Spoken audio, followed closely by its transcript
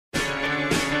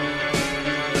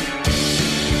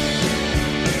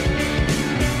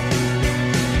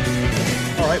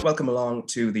right, welcome along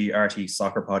to the RT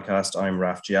Soccer Podcast. I'm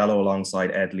Raf Giallo alongside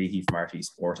Ed Leahy from RT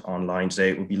Sport Online.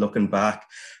 Today we'll be looking back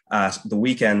at the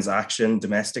weekend's action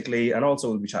domestically, and also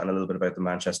we'll be chatting a little bit about the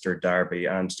Manchester Derby.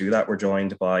 And to do that, we're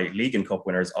joined by League and Cup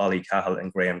winners Ollie Cahill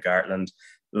and Graham Gartland.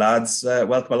 Lads,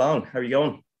 welcome along. How are you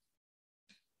going?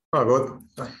 Oh,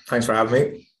 good. Thanks for having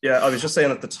me. Yeah, I was just saying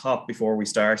at the top before we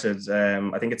started,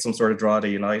 I think it's some sort of Drogheda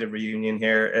United reunion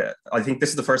here. I think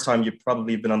this is the first time you've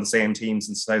probably been on the same team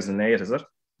since 2008, is it?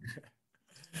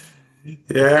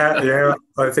 Yeah,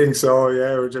 I think so.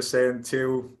 Yeah, we're just saying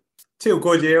two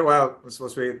good years. Well, it was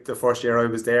supposed to be the first year I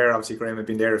was there. Obviously, Graham had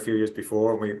been there a few years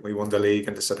before. We won the league,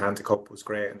 and the Southampton Cup was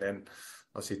great. And then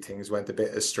obviously things went a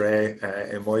bit astray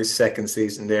in my second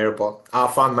season there. But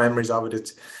fond memories of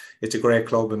it. It's a great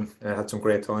club, and I had some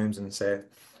great times, and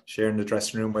sharing the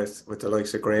dressing room with the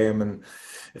likes of Graham and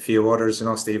a few others,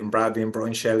 Stephen Bradley and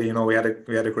Brian Shelley. We had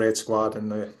a great squad,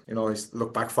 and I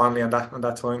look back fondly on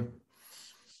that time.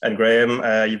 And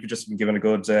Graham, you've just been given a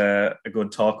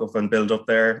good talk up and build up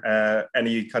there.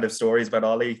 Any kind of stories about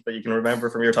Ollie that you can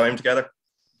remember from your time together?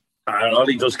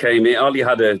 Ollie just came in. Ollie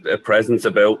had a presence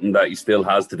about him that he still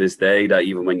has to this day. That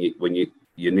even when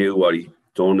you knew what he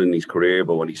done in his career,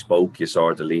 but when he spoke, you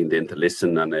sort of leaned in to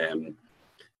listen. And in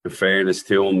fairness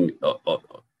to him,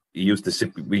 he used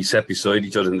to we sat beside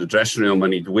each other in the dressing room,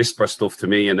 and he'd whisper stuff to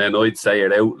me, and then I'd say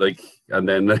it out, and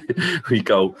then we'd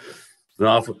go,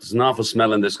 there's an awful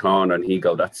smell in this corner, and he'd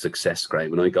go, that's success,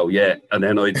 Graham. And I'd go, yeah. And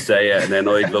then I'd say it, and then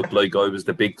I'd look like I was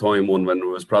the big time one when it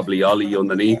was probably Ollie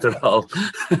underneath it all.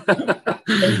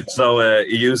 So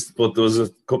he used, but there was a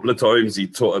couple of times he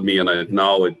tutted me, and I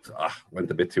know it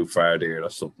went a bit too far there or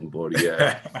something. But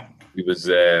yeah, he was.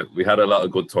 We had a lot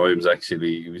of good times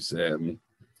actually. He was.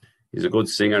 He's a good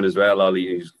singer as well,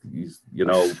 Ollie. He's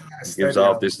he gives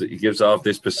off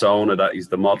this persona that he's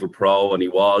the model pro, and he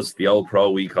was the old pro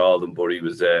we called him, but he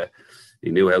was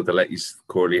he knew how to let his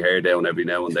curly hair down every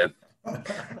now and then.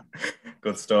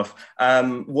 Good stuff.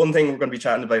 One thing we're going to be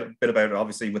chatting a bit about,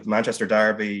 obviously, with the Manchester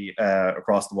Derby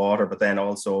across the water, but then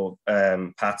also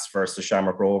Pats versus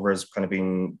Shamrock Rovers kind of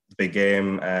being the big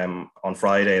game on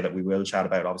Friday that we will chat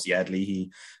about. Obviously, Ed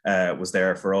Leahy was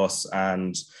there for us,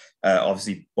 and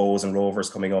obviously Bows and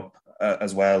Rovers coming up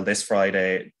as well this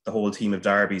Friday. The whole team of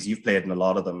derbies, you've played in a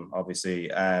lot of them, obviously.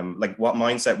 What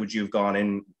mindset would you have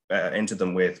gone into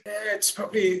them with? It's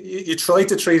probably, you try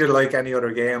to treat it like any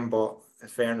other game, but in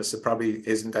fairness, it probably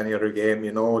isn't any other game.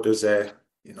 There's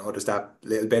that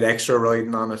little bit extra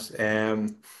riding on it.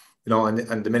 And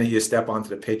the minute you step onto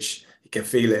the pitch, you can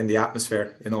feel it in the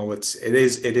atmosphere. It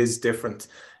is different.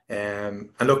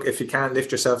 And look, if you can't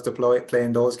lift yourself to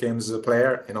playing those games as a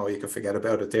player, you can forget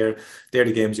about it. They're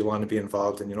the games you want to be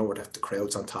involved in. Where the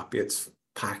crowd's on top of you, it's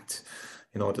packed.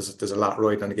 There's a lot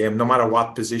riding on the game. No matter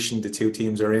what position the two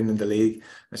teams are in the league,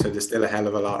 I said there's still a hell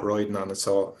of a lot riding on it.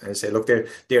 So I say, look, they're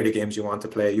the games you want to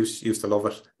play. Used to love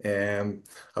it.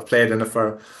 I've played in it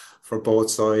for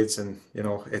both sides, and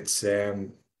it's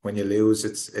when you lose,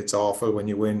 it's awful. When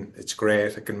you win, it's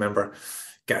great. I can remember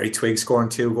Gary Twigg scoring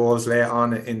 2 goals late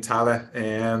on in Tala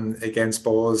against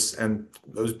Bows, and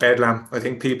it was bedlam. I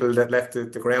think people that left the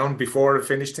ground before it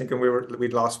finished thinking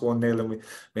we'd lost 1-0, and we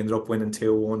ended up winning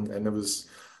 2-1, and it was,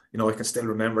 I can still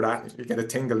remember that. You get a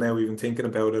tingle now even thinking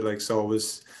about it. So it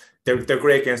was, they're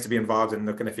great games to be involved in.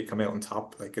 Looking if you come out on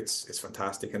top, it's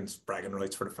fantastic, and it's bragging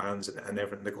rights for the fans and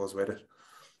everything that goes with it.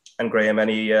 And Graham,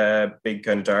 any big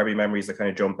kind of derby memories that kind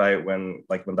of jump out when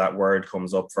that word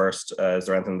comes up first? Is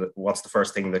there anything what's the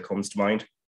first thing that comes to mind?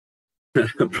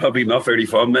 Probably not very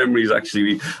fond memories,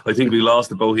 actually. I think we lost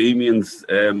the Bohemians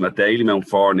at Dalymount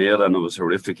 4-0, and it was a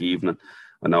horrific evening.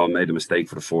 I know I made a mistake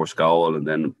for the first goal,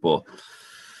 but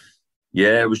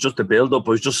yeah, it was just a build-up.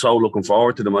 I was just so looking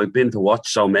forward to them. I've been to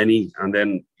watch so many, and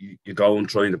then you go and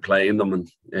trying to play in them,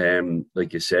 and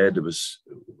like you said, it was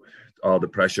all the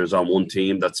pressures on one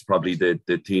team. That's probably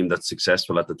the team that's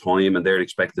successful at the time, and they're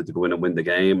expected to go in and win the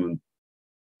game. And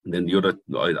then the other,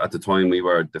 at the time, we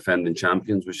were defending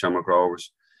champions with Shamrock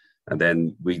Rovers, and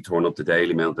then we turn up to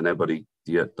Dalymount, and everybody,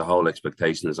 the whole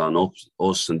expectation is on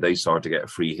us, and they start to get a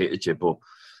free hit at you. But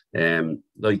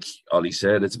like Ollie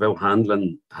said, it's about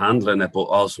handling it, but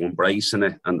also embracing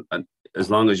it, and as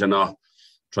long as you're not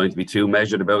trying to be too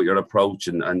measured about your approach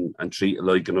and treat it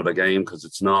like another game, because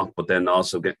it's not, but then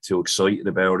also get too excited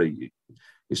about it.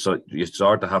 You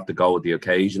sort of have to go with the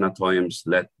occasion at times,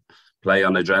 play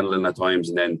on adrenaline at times,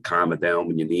 and then calm it down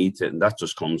when you need to. And that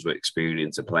just comes with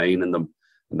experience of playing in them.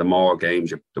 And the more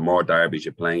games, the more derbies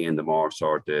you're playing, the more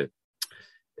sort of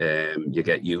you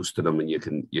get used to them, and you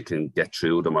can get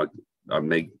through them or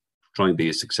try and be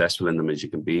as successful in them as you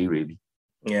can be, really.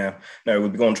 Yeah. Now we'll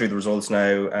be going through the results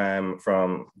now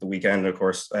from the weekend. Of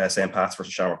course, St. Pat's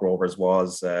versus Shamrock Rovers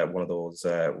was one of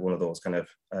those kind of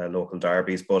local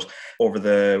derbies. But over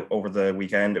the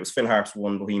weekend, it was Finn Harps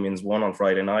 1, Bohemians 1 on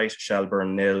Friday night,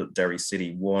 Shelburne 0, Derry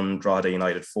City 1, Drogheda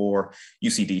United 4,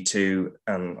 UCD 2,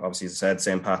 and obviously as I said,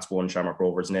 St. Pat's 1, Shamrock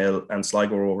Rovers 0, and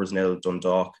Sligo Rovers 0,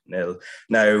 Dundalk 0.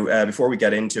 Now, before we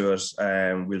get into it,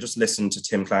 we'll just listen to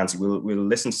Tim Clancy. We'll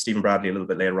listen to Stephen Bradley a little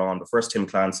bit later on, but first Tim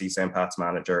Clancy, St. Pat's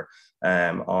manager,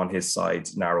 on his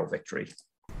side's narrow victory.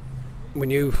 We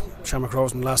knew Shamrock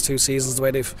Rovers in the last 2 seasons, the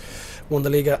way they've won the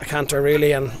league at Cantor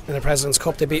really, and in the President's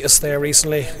Cup they beat us there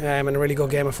recently in a really good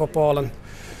game of football. And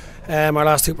our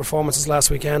last 2 performances last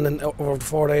weekend and over the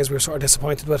 4 days we were sort of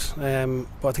disappointed with,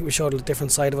 but I think we showed a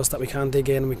different side of us that we can dig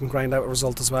in and we can grind out a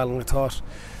result as well. And I thought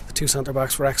the 2 centre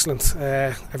backs were excellent,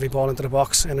 every ball into the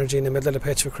box, energy in the middle of the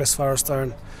pitch with Chris Forrester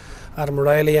and Adam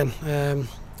O'Reilly. And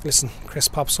listen, Chris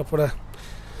pops up with a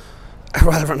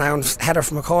well-renowned header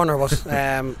from a corner, but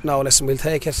no, listen, we'll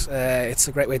take it. It's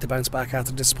a great way to bounce back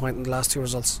after disappointing the last 2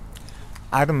 results.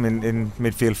 Adam in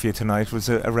midfield for you tonight was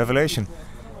a revelation.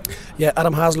 Yeah,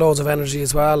 Adam has loads of energy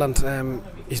as well, and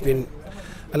he's been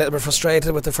a little bit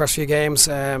frustrated with the first few games.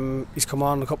 He's come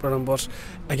on a couple of them, but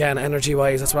again,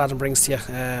 energy-wise, that's what Adam brings to you.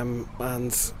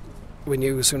 And we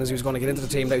knew as soon as he was going to get into the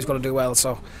team that he was going to do well,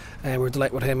 so we're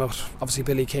delighted with him. Obviously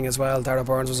Billy King as well, Dara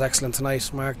Burns was excellent tonight,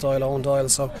 Mark Doyle, Owen Doyle,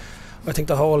 so I think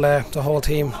the whole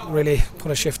team really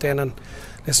put a shift in. And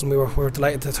listen, we were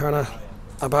delighted to turn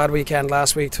a bad weekend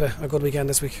last week to a good weekend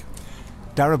this week.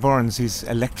 Dara Burns, he's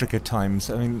electric at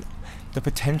times. I mean, the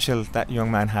potential that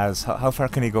young man has, how far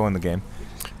can he go in the game?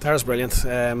 Dara's brilliant.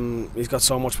 He's got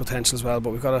so much potential as well, but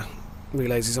we've got to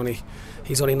realise he's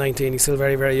only 19. He's still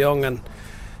very, very young, and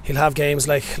he'll have games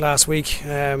like last week.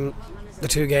 The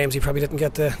 2 games he probably didn't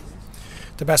get the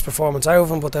best performance out of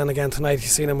him, but then again tonight you've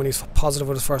seen him when he's positive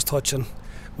with his first touch, and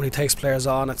when he takes players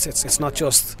on, it's not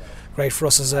just great for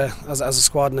us as a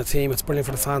squad and a team, it's brilliant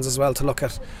for the fans as well to look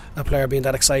at a player being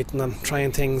that exciting and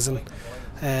trying things. And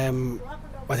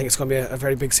I think it's going to be a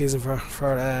very big season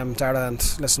for Dara.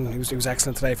 And listen, he was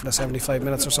excellent today for the 75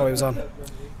 minutes or so he was on.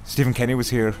 Stephen Kenny was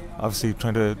here obviously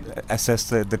trying to assess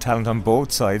the talent on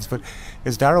both sides, but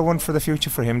is Dara one for the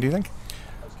future for him, do you think?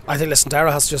 I think, listen,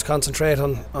 Dara has to just concentrate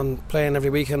on playing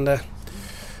every week in the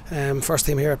first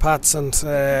team here at Pats, and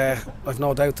I've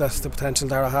no doubt that the potential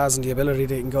Dara has and the ability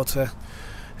that he can go to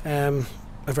a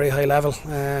very high level.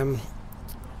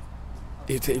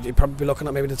 You'd probably be looking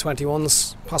at maybe the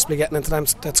 21s possibly getting into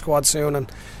that squad soon,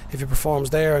 and if he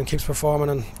performs there and keeps performing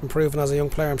and improving as a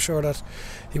young player, I'm sure that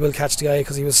he will catch the eye,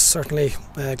 because he was certainly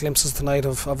glimpses tonight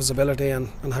of his ability and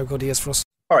how good he is for us.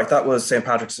 All right, that was St.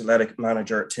 Patrick's Athletic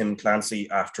manager Tim Clancy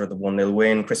after the 1-0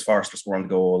 win. Chris Forrester scoring the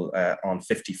goal on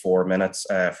 54 minutes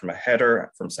from a header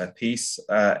from set piece.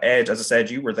 Ed, as I said,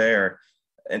 you were there,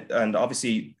 and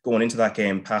obviously going into that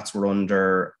game, Pats were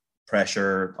under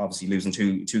pressure, obviously losing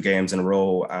two games in a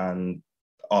row, and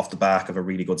off the back of a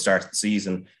really good start to the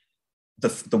season.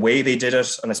 The way they did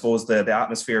it, and I suppose the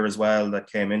atmosphere as well that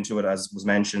came into it, as was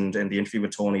mentioned in the interview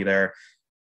with Tony there,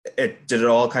 did it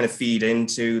all kind of feed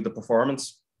into the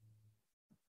performance?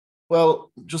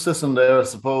 Well, just listen there, I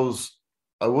suppose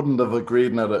I wouldn't have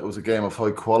agreed now that it was a game of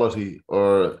high quality,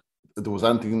 or there was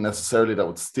anything necessarily that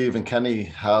would Stephen Kenny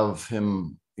have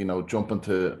him, jumping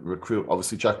to recruit.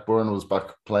 Obviously, Jack Byrne was back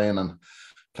playing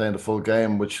the full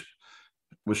game, which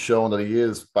was showing that he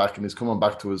is back and he's coming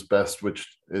back to his best, which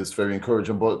is very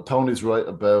encouraging. But Tony's right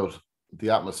about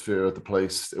the atmosphere at the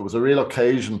place. It was a real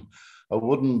occasion. I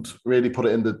wouldn't really put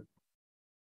it in the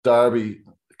derby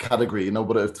category,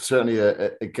 but it's certainly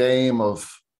a game of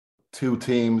 2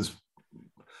 teams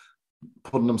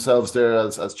putting themselves there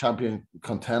as champion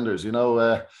contenders.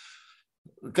 The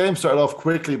game started off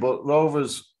quickly, but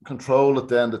Rovers controlled it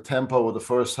then, the tempo of the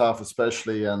first half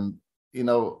especially, and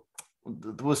there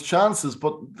was chances,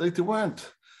 but they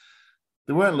weren't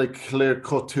like clear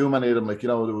cut, too many of them.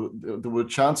 There were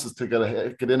chances to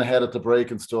get in ahead at the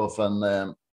break and stuff,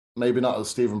 and maybe not as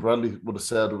Stephen Bradley would have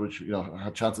said, which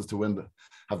had chances to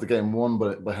have the game won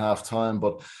by half time.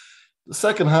 But the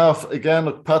second half, again,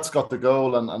 look, Pat's got the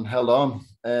goal and held on.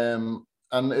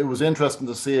 And it was interesting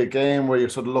to see a game where you're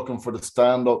sort of looking for the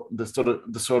stand up,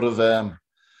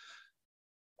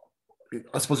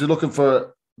 I suppose you're looking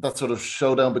for that sort of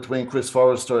showdown between Chris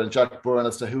Forrester and Jack Byrne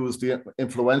as to who was the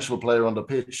influential player on the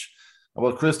pitch. And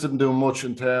while Chris didn't do much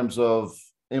in terms of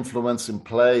influence in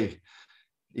play,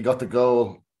 he got the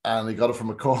goal and he got it from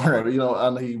a corner,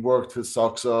 and he worked his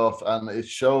socks off, and it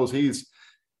shows he's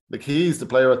the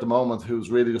player at the moment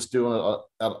who's really just doing it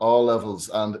at all levels,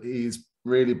 and he's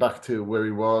really back to where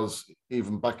he was,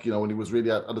 even back, when he was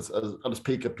really at his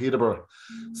peak at Peterborough.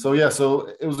 So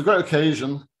it was a great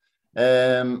occasion.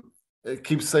 It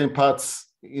keeps St. Pat's,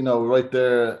 right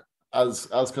there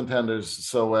as contenders.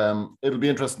 So it'll be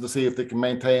interesting to see if they can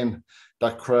maintain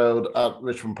that crowd at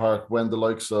Richmond Park when the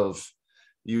likes of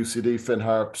UCD, Finn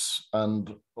Harps,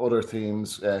 and other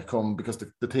teams come, because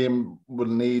the team will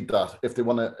need that if they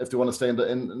want to stay in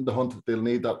the hunt. They'll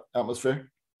need that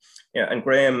atmosphere. Yeah, and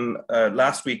Graham,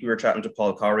 last week we were chatting to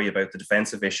Paul Corrie about the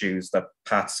defensive issues that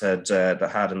Pats had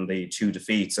in the 2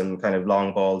 defeats, and kind of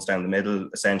long balls down the middle,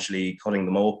 essentially cutting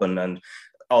them open, and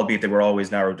albeit they were always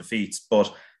narrow defeats.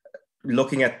 But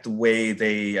looking at the way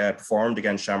they performed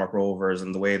against Shamrock Rovers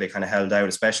and the way they kind of held out,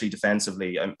 especially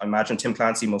defensively, I imagine Tim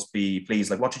Clancy must be pleased.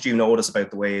 Like, what did you notice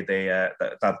about the way they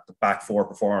that the back four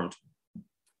performed?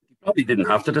 Probably didn't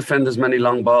have to defend as many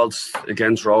long balls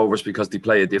against Rovers because they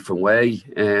play a different way.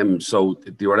 So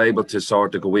they were able to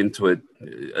sort of go into it,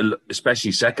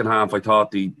 especially second half. I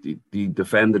thought they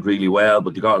defended really well,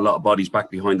 but they got a lot of bodies back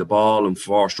behind the ball and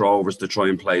forced Rovers to try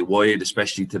and play wide,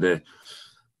 especially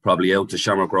probably out to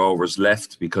Shamrock Rovers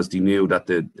left, because they knew that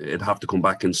it'd have to come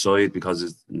back inside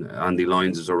because Andy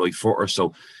Lyons is a right footer.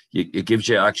 So it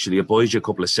buys you a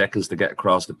couple of seconds to get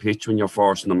across the pitch when you're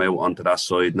forcing them out onto that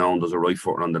side, knowing there's a right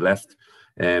footer on the left.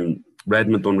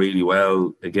 Redmond done really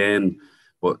well again,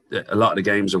 but a lot of the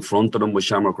games in front of them with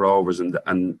Shamrock Rovers,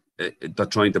 and they're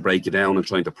trying to break it down and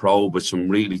trying to probe with some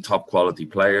really top quality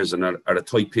players. And at a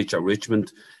tight pitch at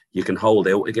Richmond, you can hold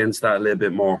out against that a little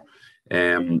bit more.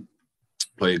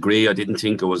 I agree. I didn't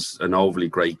think it was an overly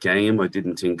great game. I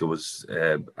didn't think it was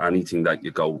anything that you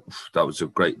go, that was a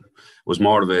great. It was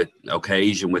more of an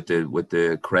occasion with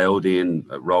the crowd in.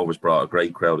 Rovers brought a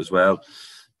great crowd as well.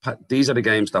 These are the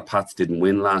games that Pats didn't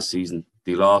win last season.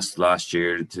 They lost last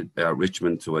year to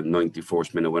Richmond to a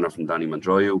 94th minute winner from Danny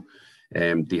Mandroiu.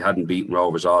 They hadn't beaten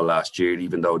Rovers all last year,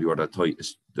 even though they were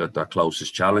their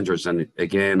closest challengers. And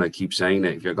again, I keep saying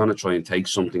it, if you're going to try and take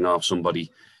something off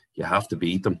somebody, you have to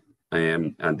beat them.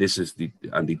 And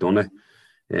they done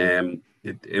it.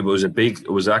 It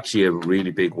was actually a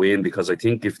really big win, because I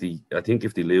think if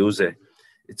they lose it,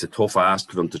 it's a tough ask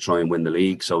for them to try and win the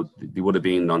league. So they would have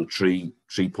been on 3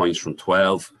 points from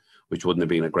 12, which wouldn't have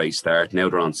been a great start. Now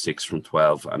they're on 6 from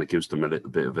 12, and it gives them a little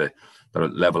bit of they're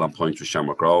level on points with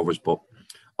Shamrock Rovers. But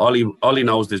all he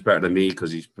knows this better than me,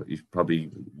 because he's probably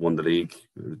won the league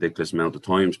a ridiculous amount of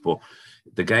times. But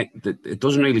the game, it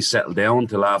doesn't really settle down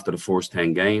until after the first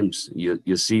 10 games.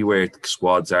 You'll see where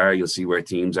squads are, you'll see where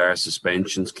teams are,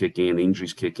 suspensions kick in,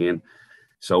 injuries kick in.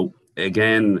 So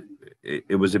again,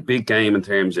 it was a big game in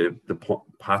terms of the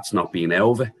Pats not being out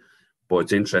of it, but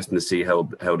it's interesting to see how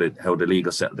the league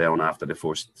will settle down after the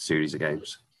first series of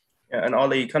games. Yeah, and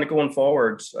Ollie, kind of going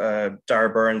forward, Dara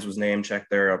Burns was name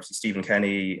checked there. Obviously, Stephen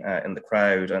Kenny in the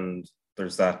crowd, and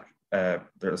there's that. I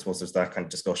suppose there's that kind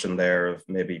of discussion there of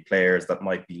maybe players that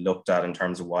might be looked at in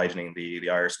terms of widening the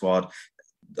Irish squad.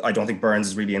 I don't think Burns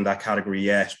is really in that category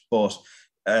yet, but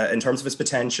in terms of his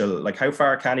potential, like, how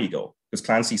far can he go? Because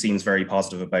Clancy seems very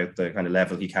positive about the kind of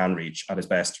level he can reach at his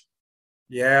best.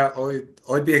 Yeah,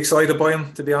 I'd be excited by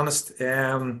him, to be honest.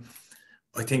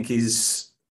 I think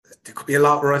there could be a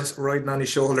lot riding on his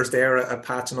shoulders there at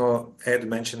Pat. Ed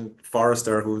mentioned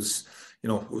Forrester, who's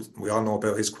we all know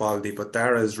about his quality, but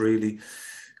Dara is really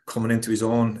coming into his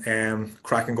own.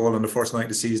 Cracking goal on the first night of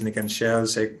the season against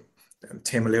Shells.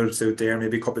 Tim alluded to it there,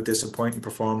 maybe a couple of disappointing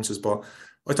performances, but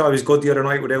I thought he was good the other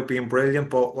night without being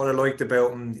brilliant. But what I liked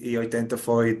about him, he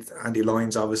identified Andy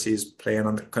Lyons obviously is playing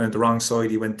on kind of the wrong side.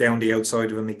 He went down the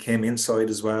outside of him, he came inside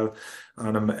as well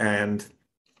on him, and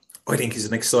I think he's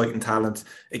an exciting talent.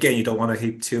 Again, you don't want to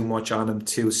heap too much on him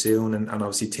too soon, and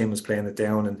obviously Tim was playing it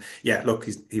down. And yeah, look,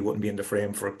 he wouldn't be in the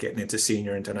frame for getting into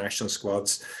senior international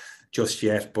squads just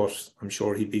yet, but I'm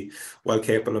sure he'd be well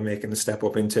capable of making the step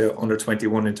up into under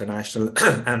 21 international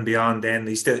and beyond. Then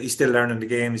he's still learning the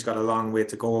game. He's got a long way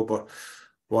to go, but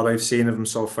what I've seen of him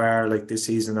so far, like this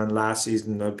season and last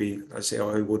season, I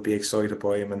would be excited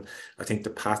by him. And I think the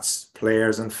Pats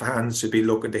players and fans should be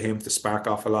looking to him to spark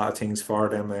off a lot of things for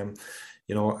them.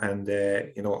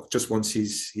 Just once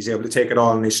he's able to take it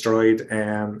all in his stride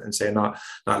and say not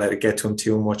let it get to him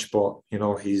too much, but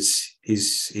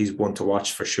he's one to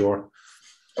watch for sure.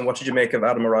 And what did you make of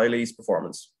Adam O'Reilly's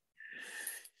performance?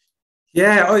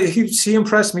 Yeah, he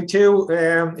impressed me too.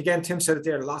 Again, Tim said it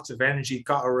there, lots of energy,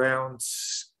 got around,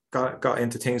 got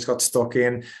into things, got stuck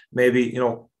in. Maybe,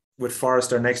 with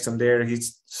Forrester next to him there,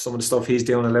 some of the stuff he's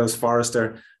doing allows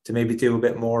Forrester to maybe do a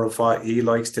bit more of what he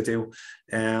likes to do.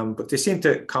 But they seem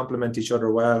to complement each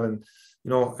other well. And,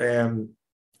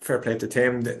 fair play to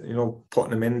Tim,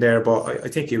 putting him in there. But I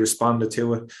think he responded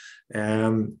to it.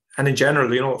 And in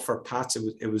general, for Pats,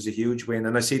 it was a huge win.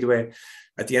 And I see the way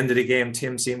at the end of the game,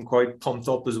 Tim seemed quite pumped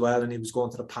up as well, and he was going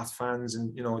to the Pats fans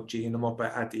and geeing them up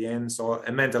at the end. So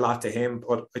it meant a lot to him.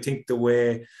 But I think the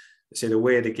way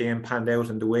the game panned out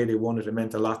and the way they won it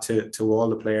meant a lot to all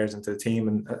the players and to the team.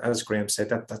 And as Graham said,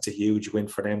 that's a huge win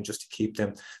for them, just to keep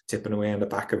them tipping away on the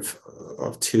back of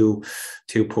two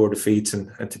poor defeats,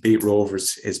 and to beat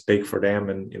Rovers is big for them.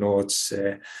 And it's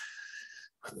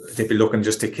they'd be looking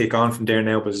just to kick on from there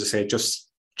now. But as I say, just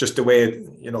the way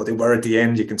they were at the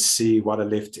end, you can see what a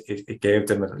lift it gave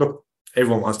them. And look,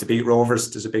 everyone wants to beat Rovers.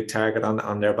 There's a big target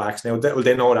on their backs now.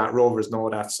 They know that. Rovers know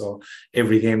that. So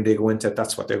every game they go into,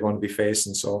 that's what they're going to be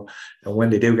facing. So, and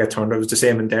when they do get turned, it was the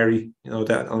same in Derry.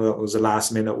 That it was a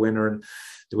last minute winner, and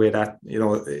the way that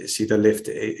see the lift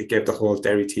it gave the whole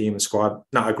Derry team and squad.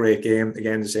 Not a great game.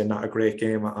 Again, to say not a great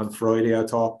game on Friday, I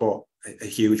thought, but a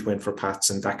huge win for Pats,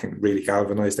 and that can really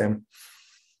galvanise them.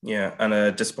 Yeah, and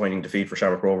a disappointing defeat for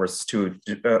Shamrock Rovers, 2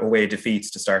 away defeats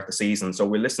to start the season. So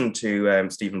we'll listen to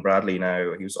Stephen Bradley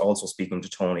now. He was also speaking to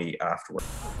Tony afterwards.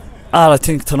 I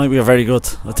think tonight we were very good.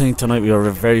 I think tonight we were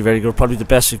very, very good. Probably the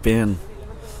best we've been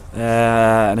in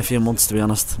a few months, to be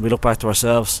honest. We look back to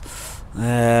ourselves.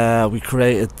 We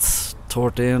created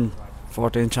 13,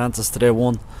 14 chances. Today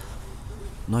 1.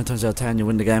 9 times out of 10 you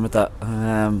win the game at that.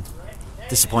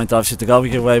 Disappointed obviously the goal we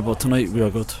gave away, but tonight we were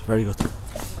good, very good.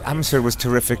 Atmosphere was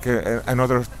terrific.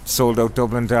 Another sold out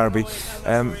Dublin derby.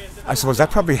 I suppose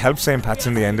that probably helped St. Pat's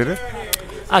in the end, did it?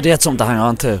 They had something to hang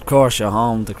on to. Of course, you're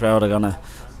home, the crowd are going to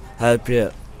help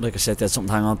you. Like I said, they had something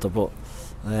to hang on to. But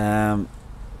I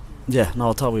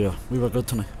thought we were good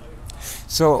tonight.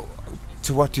 So,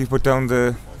 to what do you put down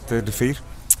the defeat?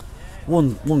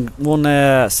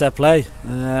 One set play.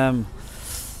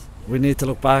 We need to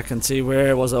look back and see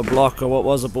where was it a block or what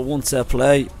was it, but one set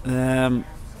play.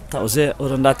 That was it. Other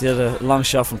than that, they had a long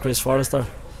shot from Chris Forrester.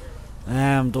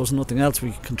 There was nothing else.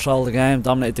 We controlled the game,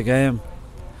 dominated the game.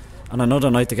 And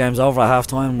another night, the game's over at half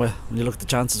time when you look at the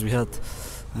chances we had.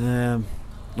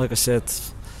 Like I said,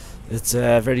 it's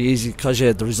very easy because you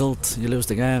had the result, you lose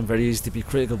the game. Very easy to be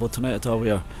critical, but tonight I thought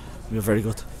we were very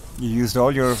good. You used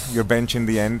all your bench in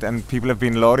the end, and people have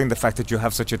been lauding the fact that you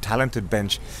have such a talented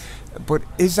bench. But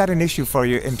is that an issue for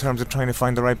you in terms of trying to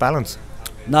find the right balance?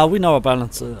 No, we know our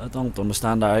balance. I don't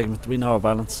understand that argument. We know our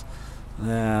balance.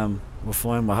 We're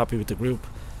fine. We're happy with the group.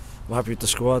 We're happy with the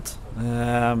squad.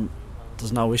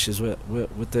 There's no issues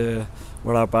with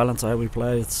our balance, how we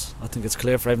play. I think it's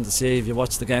clear for everyone to see if you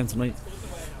watch the game tonight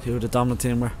who the dominant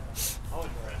team were.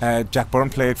 Jack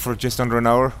Byrne played for just under an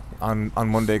hour on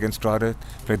Monday against Drogheda.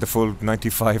 Played the full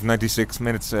 95, 96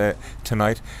 minutes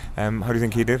tonight. How do you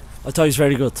think he did? I thought he was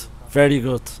very good. Very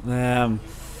good.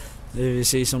 If you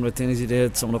see some of the things he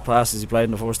did, some of the passes he played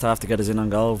in the first half to get us in on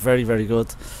goal, very, very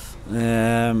good.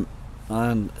 And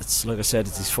it's like I said,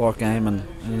 it's his 4th game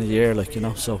in a year,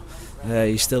 so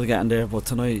he's still getting there. But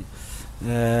tonight,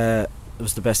 it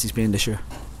was the best he's been this year.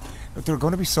 But there are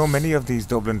going to be so many of these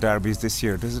Dublin derbies this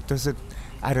year. Does it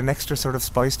add an extra sort of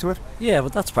spice to it? Yeah,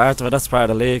 but that's part of it. That's part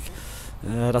of the league.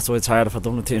 That's why it's harder for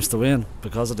Dublin teams to win,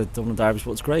 because of the Dublin derbies.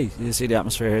 But it's great. You see the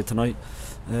atmosphere here tonight.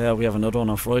 We have another one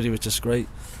on Friday, which is great.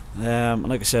 And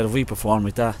like I said, if we perform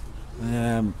like that,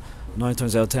 9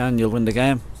 times out of 10 you'll win the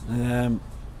game.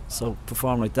 So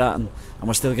perform like that, and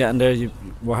we're still getting there.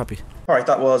 We're happy. All right,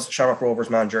 that was Shamrock Rovers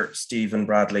manager Stephen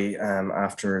Bradley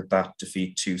after that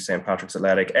defeat to St. Patrick's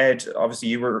Athletic. Ed, obviously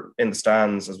you were in the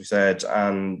stands, as we said,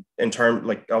 and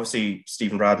obviously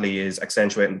Stephen Bradley is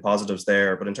accentuating the positives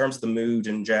there, but in terms of the mood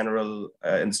in general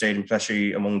in the stadium,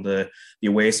 especially among the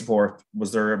away support,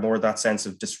 was there more of that sense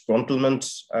of disgruntlement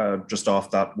just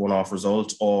off that one-off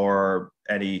result, or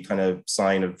any kind of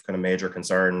sign of kind of major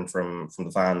concern from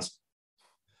the fans?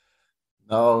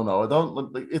 No, I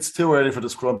don't. It's too early for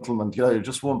disgruntlement. You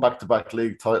just won back-to-back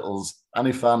league titles.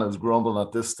 Any fan who's grumbling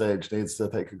at this stage needs to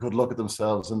take a good look at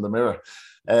themselves in the mirror.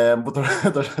 But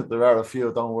there are a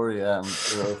few. Don't worry. There are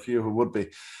a few who would be.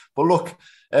 But look,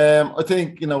 I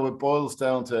think it boils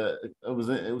down to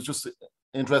it was just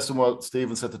interesting what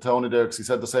Stephen said to Tony there, because he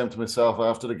said the same to myself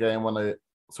after the game when I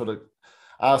sort of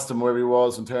asked him where he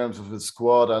was in terms of his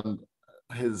squad and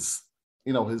his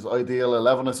ideal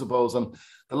 11, I suppose. And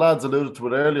the lads alluded to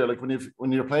it earlier, like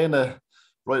when you're playing a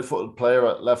right-footed player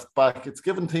at left back, it's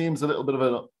given teams a little bit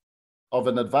of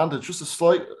an advantage, just a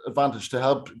slight advantage to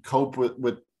help cope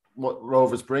with what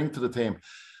Rovers bring to the team.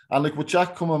 And like with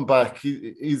Jack coming back,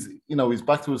 he's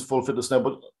back to his full fitness now,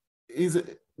 but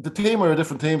the team are a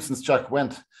different team since Jack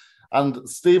went. And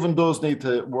Stephen does need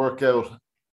to work out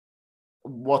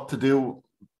what to do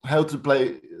how to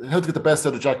get the best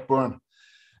out of Jack Byrne,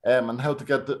 and how to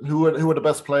get who are the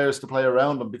best players to play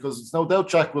around him, because it's no doubt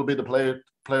Jack will be the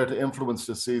player to influence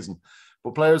this season.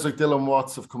 But players like Dylan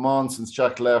Watts have come on since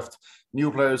Jack left.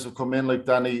 New players have come in like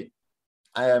Danny.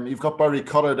 You've got Barry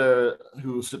Cutter there,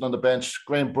 who's sitting on the bench.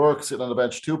 Graham Burke sitting on the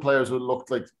bench. Two players who looked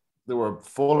like they were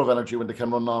full of energy when they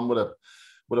came running on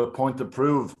with a point to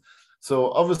prove.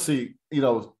 So obviously,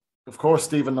 of course,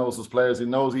 Stephen knows his players. He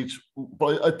knows each.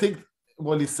 But I think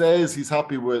while he says he's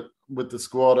happy with the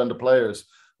squad and the players,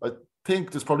 I think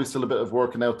there's probably still a bit of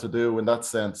working out to do in that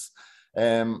sense.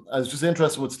 I was just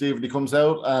interested with Stephen. He comes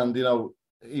out and he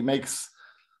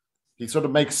sort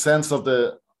of makes sense of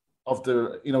the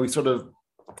he sort of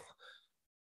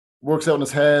works out in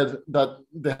his head that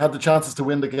they had the chances to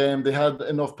win the game. They had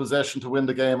enough possession to win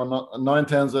the game, and 9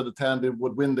 times out of 10 they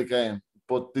would win the game,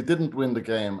 but they didn't win the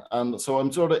game. And so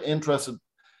I'm sort of interested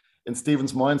in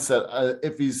Stephen's mindset,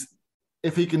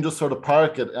 if he can just sort of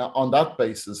park it on that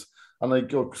basis. And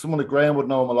like someone like Graham would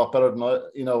know him a lot better than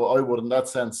I would in that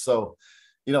sense. So,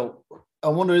 I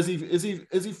wonder, is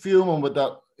he fuming with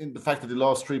that, in the fact that he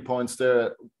lost 3 points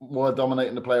there while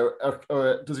dominating the player,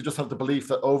 or does he just have the belief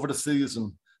that over the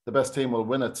season the best team will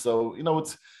win it? So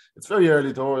it's very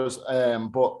early doors,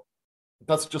 but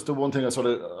that's just the one thing I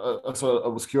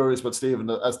was curious about Stephen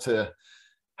as to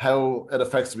how it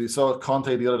affects me. So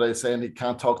Conte the other day saying he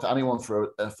can't talk to anyone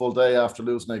for a full day after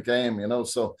losing a game.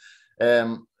 So.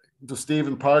 Does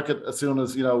Stephen park it as soon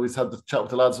as he's had the chat with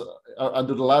the lads, and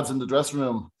do the lads in the dressing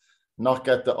room not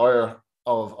get the ire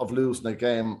of losing a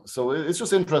game? So it's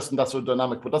just interesting, that sort of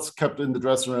dynamic, but that's kept in the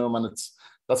dressing room, and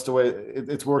that's the way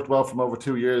it's worked well from over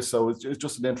 2 years. So it's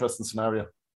just an interesting scenario.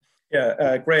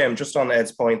 Yeah, Graham, just on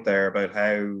Ed's point there about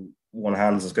how one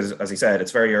handles it, because as he said,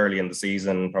 it's very early in the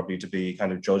season probably to be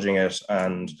kind of judging it,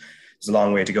 and there's a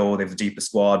long way to go. They have the deepest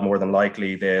squad. More than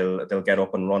likely, they'll get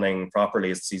up and running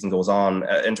properly as the season goes on.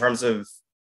 In terms of,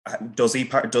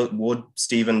 would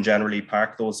Stephen generally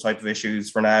park those type of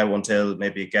issues for now until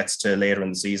maybe it gets to later in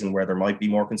the season where there might be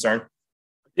more concern?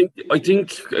 I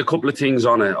think a couple of things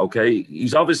on it. Okay,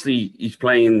 he's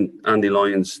playing Andy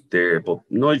Lyons there, but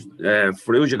no,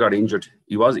 Farrugia got injured.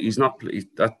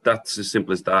 That's as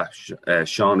simple as that.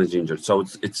 Sean is injured, so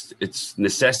it's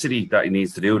necessity that he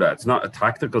needs to do that. It's not a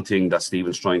tactical thing that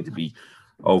Stephen's trying to be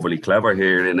overly clever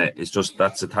here in it. It's just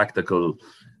that's a tactical,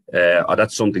 or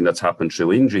that's something that's happened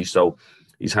through injury. So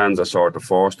his hands are sort of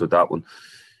forced with that one.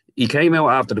 He came out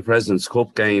after the President's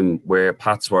Cup game where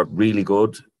Pats were really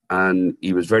good, and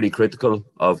he was very critical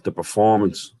of the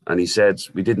performance. And he said,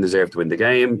 we didn't deserve to win the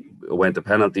game. It went to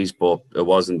penalties, but it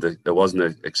wasn't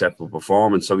an acceptable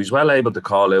performance. So he's well able to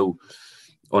call out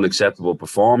unacceptable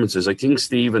performances. I think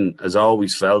Stephen has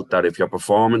always felt that if your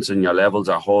performance and your levels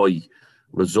are high,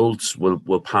 results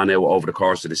will pan out over the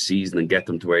course of the season and get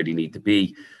them to where they need to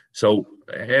be. So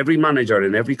every manager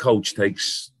and every coach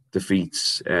takes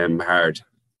defeats hard.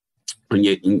 And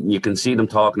you can see them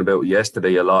talking about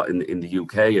yesterday a lot in the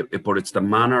UK, but it's the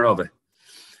manner of it.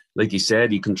 Like he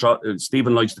said,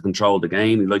 Stephen likes to control the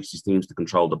game. He likes his teams to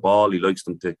control the ball. He likes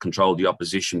them to control the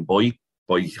opposition by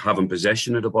having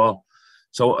possession of the ball.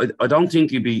 So I don't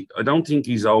think he'll be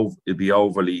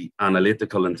overly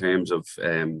analytical in terms of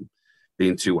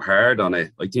being too hard on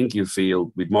it. I think you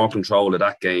feel we'd more control of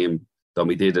that game than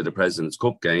we did at the President's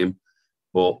Cup game,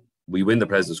 but we win the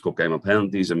President's Cup game on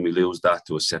penalties and we lose that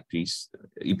to a set piece.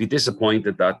 He'd be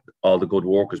disappointed that all the good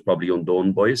work is probably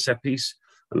undone by a set piece.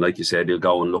 And like you said, he'll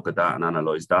go and look at that and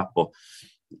analyse that. But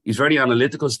he's very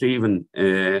analytical, Stephen,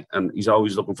 and he's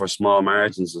always looking for small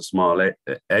margins and small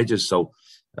edges. So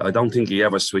I don't think he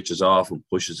ever switches off and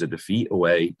pushes a defeat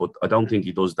away. But I don't think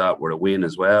he does that with a win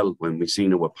as well. When we've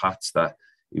seen it with Pats, that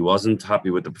he wasn't happy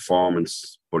with the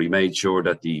performance, but he made sure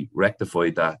that he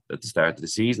rectified that at the start of the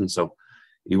season. So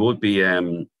he would be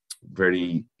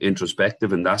very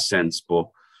introspective in that sense. But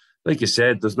like you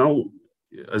said, as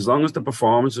long as the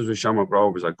performances with Shamrock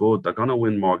Rovers are good, they're going to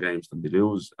win more games than they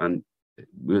lose. And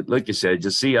like you said,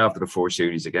 you'll see after the 4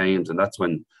 series of games, and that's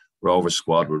when Rovers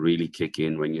squad will really kick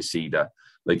in, when you see that,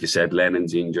 like you said,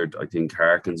 Lennon's injured. I think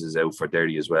Harkins is out for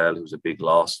Derry as well, who's a big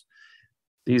loss.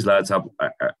 These lads are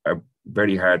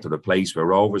very hard to replace, where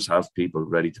Rovers have people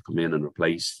ready to come in and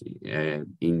replace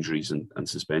injuries and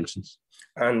suspensions.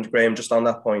 And Graham, just on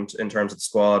that point, in terms of the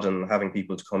squad and having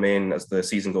people to come in as the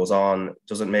season goes on,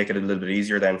 does it make it a little bit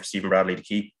easier then for Stephen Bradley to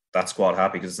keep that squad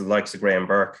happy? Because the likes of Graham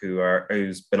Burke,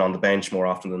 who's been on the bench more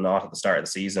often than not at the start of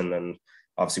the season, and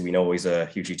obviously we know he's a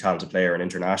hugely talented player and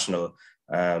international,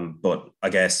 but I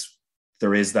guess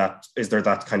is there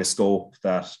that kind of scope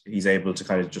that he's able to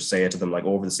kind of just say it to them, like,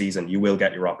 over the season, you will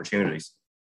get your opportunities?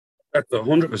 That's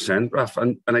 100%, Raf.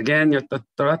 And again,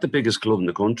 they're at the biggest club in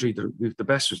the country. We've the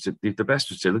best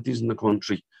facilities in the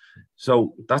country.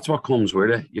 So that's what comes with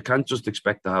it. You can't just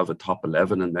expect to have a top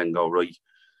 11 and then go right.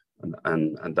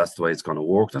 And that's the way it's going to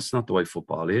work. That's not the way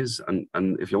football is. And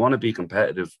if you want to be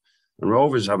competitive, and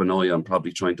Rovers have an eye on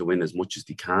probably trying to win as much as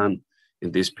they can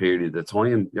in this period of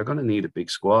time, you're going to need a big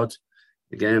squad.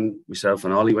 Again, myself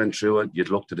and Ollie went through it. You'd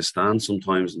look to the stand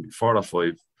sometimes and be 4 or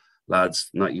 5 lads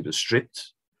not even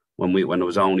stripped when it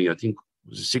was only, I think,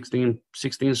 it was 16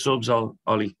 subs,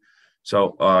 Ollie.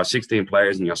 So 16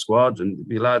 players in your squad and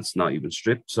the lads not even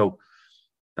stripped. So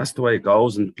that's the way it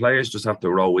goes. And players just have to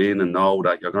row in and know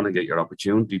that you're going to get your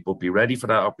opportunity, but be ready for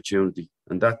that opportunity.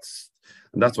 And that's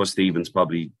what Stephen's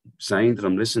probably saying to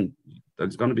them. Listen,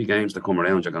 there's going to be games that come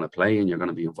around you're going to play and you're going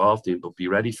to be involved in, but be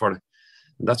ready for it.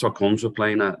 And that's what comes with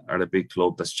playing at a big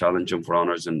club that's challenging for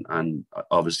honours and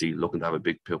obviously looking to have a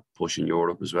big push in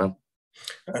Europe as well.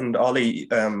 And Ollie,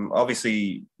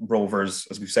 obviously Rovers,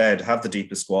 as we've said, have the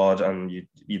deepest squad, and you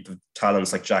have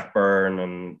talents like Jack Byrne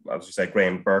and, as we said,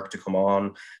 Graham Burke to come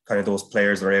on, kind of those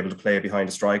players that are able to play behind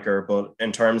a striker. But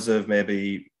in terms of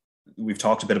maybe, we've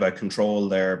talked a bit about control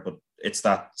there, but it's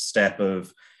that step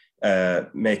of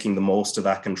making the most of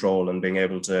that control and being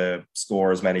able to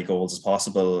score as many goals as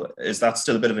possible. Is that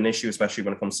still a bit of an issue, especially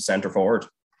when it comes to centre forward?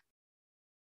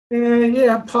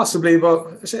 Yeah, possibly.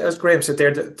 But as Graham said,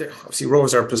 they're obviously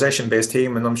Rovers are a possession-based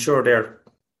team, and I'm sure they're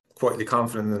quietly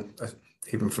confident,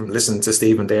 even from listening to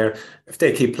Stephen there, if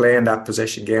they keep playing that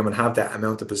possession game and have that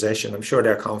amount of possession, I'm sure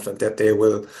they're confident that they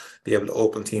will be able to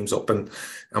open teams up and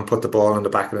put the ball in the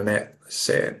back of the net.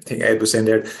 I think Ed was saying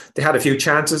there, they had a few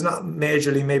chances, not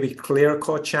majorly maybe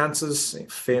clear-cut chances.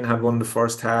 Finn had one in the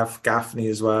first half, Gaffney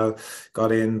as well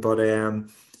got in, but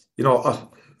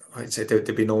I'd say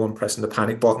there'd be no one pressing the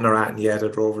panic button or at yet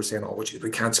at Rovers saying, oh, we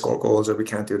can't score goals or we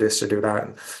can't do this or do that.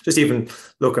 And just even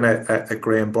looking at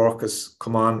Graham Burke has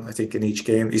come on, I think in each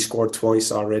game, he scored twice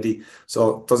already.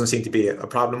 So it doesn't seem to be a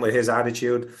problem with his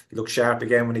attitude. He looked sharp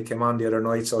again when he came on the other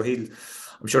night. So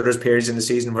I'm sure there's periods in the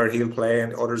season where he'll play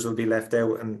and others will be left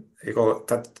out. And you go,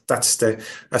 that's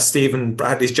Stephen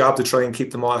Bradley's job to try and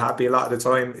keep them all happy. A lot of the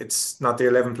time, it's not the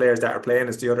 11 players that are playing,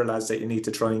 it's the other lads that you need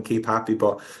to try and keep happy.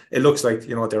 But it looks like,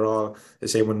 they're all, they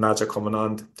say when lads are coming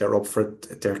on, they're up for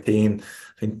it, they're keen.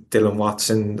 I think Dylan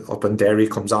Watson up in Derry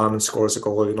comes on and scores a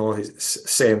goal,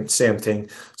 same thing.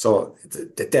 So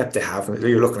the depth they have,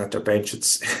 you're looking at their bench,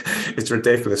 it's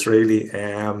ridiculous really.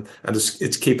 And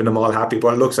it's keeping them all happy.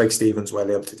 But it looks like Stephen's well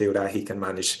able to do that. He can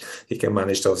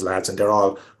manage those lads, and they're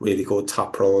all really good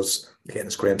top pros. Again,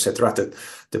 as Graham said, they're at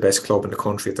the best club in the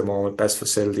country at the moment, best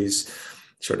facilities.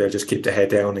 Sure, they'll just keep the head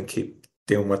down and keep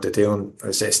doing what they're doing.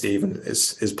 As I say, Stephen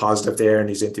is positive there in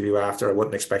his interview after. I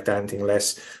wouldn't expect anything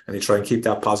less, and he try and keep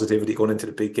that positivity going into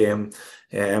the big game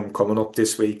coming up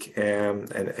this week,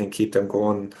 and keep them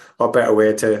going. What better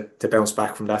way to bounce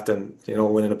back from that than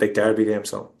winning a big derby game?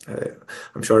 So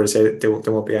I'm sure there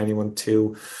won't be anyone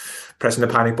too pressing the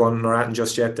panic button or anything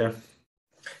just yet there.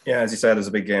 Yeah, as you said, there's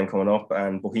a big game coming up,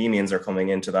 and Bohemians are coming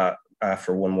into that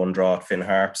after 1-1 draw at Finn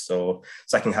Harps. So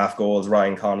second half goals,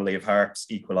 Ryan Connolly of Harps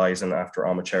equalising after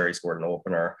Omar Cherry scored an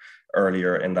opener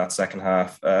earlier in that second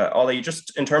half. Ollie,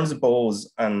 just in terms of Bohs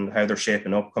and how they're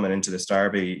shaping up coming into this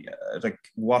derby,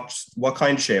 what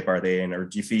kind of shape are they in, or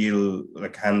do you feel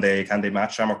like can they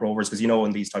match Shamrock Rovers? Because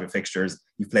in these type of fixtures,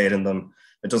 you've played in them,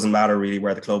 it doesn't matter really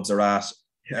where the clubs are at.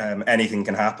 Anything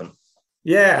can happen.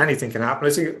 Yeah, anything can happen.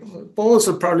 I think Bulls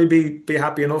will probably be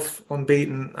happy enough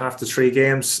unbeaten after 3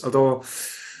 games. Although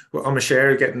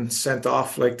Omashare getting sent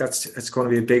off, it's going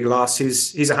to be a big loss.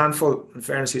 He's a handful. In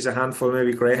fairness, he's a handful.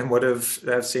 Maybe Graham would have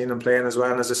seen him playing as well.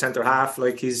 And as a centre half,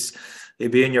 he'd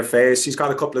be in your face. He's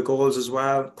got a couple of goals as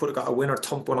well. Could have got a winner,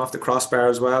 thump one off the crossbar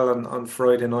as well on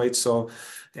Friday night. So.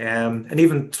 And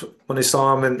even when I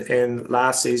saw him in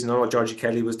last season, Georgie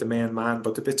Kelly was the main man,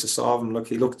 but the bits I saw of him,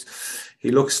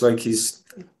 he looks like he's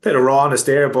a bit of rawness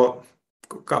there, but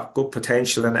got good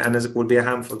potential and it would be a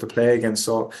handful to play against.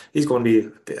 So he's going to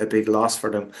be a big loss for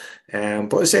them.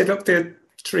 But I said, look, they had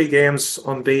 3 games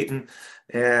unbeaten.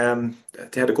 They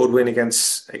had a good win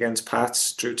against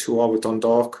Pats, drew 2-0 with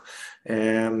Dundalk.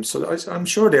 So I'm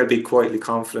sure they'll be quietly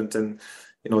confident, and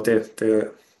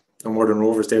the Northern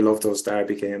Rovers, they love those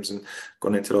derby games and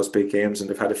going into those big games, and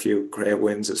they've had a few great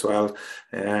wins as well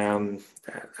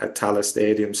at Tallaght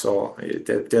Stadium. So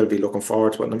they'll be looking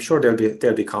forward to it, and I'm sure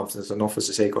they'll be confident enough,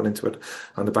 as I say, going into it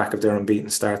on the back of their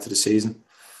unbeaten start to the season.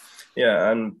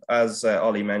 Yeah, and as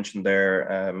Ollie mentioned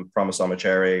there, Promise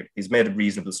Omacheri, he's made a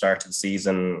reasonable start to the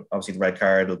season. Obviously, the red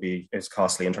card is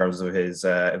costly in terms of his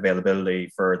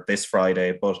availability for this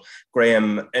Friday. But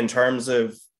Graham, in terms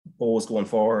of Bohs going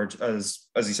forward? As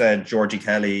you said, Georgie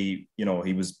Kelly, you know,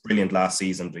 he was brilliant last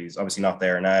season, but he's obviously not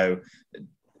there now.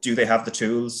 Do they have the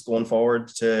tools going forward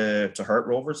to hurt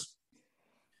Rovers?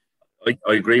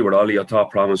 I agree with Ollie. I thought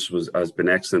Promise has been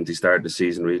excellent. He started the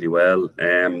season really well.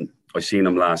 I seen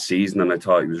him last season and I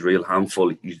thought he was real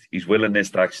handful. His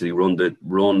willingness to actually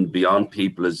run beyond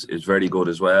people is very good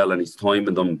as well. And he's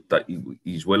timing them that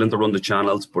he's willing to run the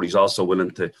channels, but he's also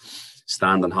willing to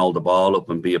stand and hold the ball up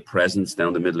and be a presence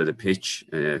down the middle of the pitch.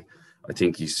 I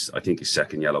think his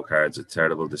second yellow card's a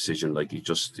terrible decision. Like he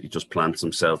just plants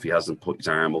himself. He hasn't put his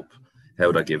arm up. How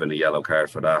would I give him a yellow card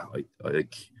for that? I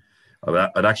think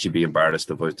I'd actually be embarrassed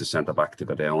if I was the centre back to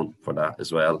go down for that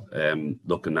as well.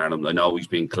 Looking at him, I know he's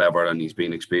been clever and he's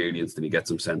been experienced and he gets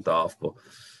him sent off, but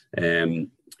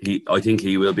I think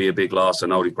he will be a big loss. I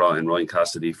know they brought in Ryan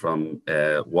Cassidy from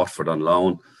Watford on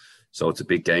loan, so it's a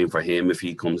big game for him if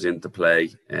he comes into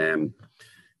play. In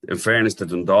fairness to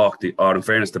Dundalk, in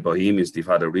fairness to Bohemians, they've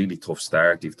had a really tough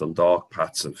start. They've Dundalk,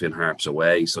 Pats and Finn Harps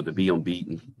away, so to be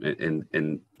unbeaten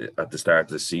in at the start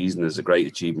of the season is a great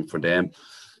achievement for them.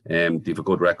 They've a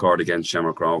good record against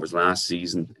Shamrock Rovers last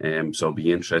season, so it'll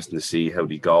be interesting to see how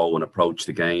they go and approach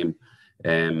the game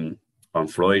on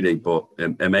Friday. But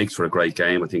it makes for a great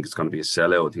game. I think it's going to be a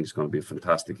sellout. I think it's going to be a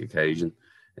fantastic occasion.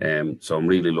 So I'm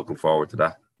really looking forward to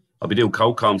that. I'll be doing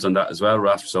co-coms on that as well,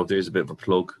 Raf, so there's a bit of a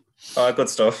plug. Good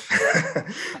stuff.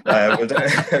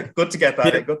 Good to get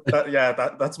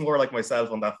that. That's more like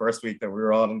myself on that first week that we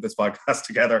were on this podcast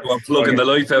together. Well, plugging the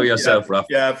life out of yourself, Raf.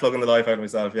 Yeah, plugging the life out of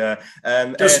myself. Yeah.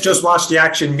 Just watch the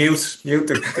action. Mute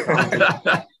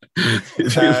the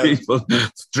people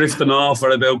drifting off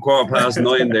for about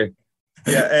 9:15 there.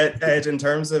 Yeah, Ed, in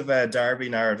terms of derby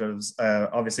narratives,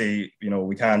 obviously, you know,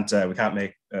 we can't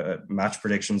make match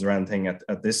predictions or anything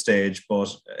at this stage.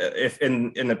 But if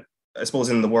I suppose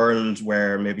in the world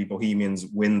where maybe Bohemians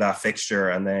win that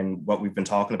fixture, and then what we've been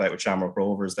talking about with Shamrock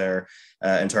Rovers there,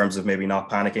 in terms of maybe not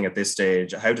panicking at this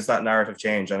stage, how does that narrative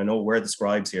change? And I know we're the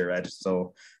scribes here, Ed,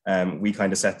 so we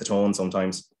kind of set the tone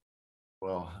sometimes.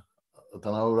 Well, I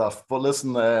don't know, Raf, but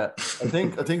listen, I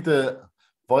think the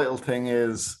vital thing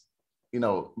is, you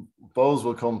know, Bohs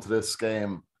will come to this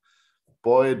game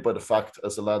buoyed by the fact,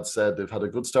 as the lad said, they've had a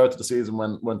good start to the season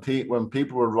when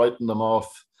people were writing them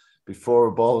off before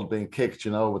a ball had been kicked,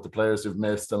 you know, with the players who've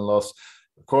missed and lost.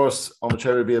 Of course,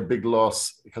 Omocheri would be a big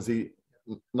loss because he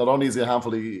not only is he a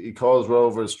handful, he caused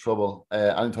Rovers trouble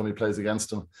anytime he plays against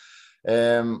them.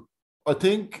 I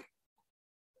think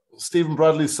Stephen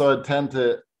Bradley's side tend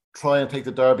to try and take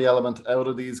the derby element out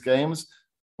of these games,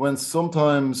 when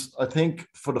sometimes I think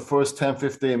for the first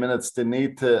 10-15 minutes they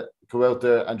need to go out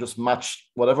there and just match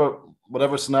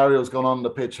whatever scenario is going on the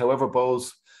pitch, however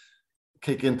Bohs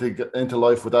kick into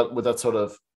life with that sort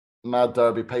of mad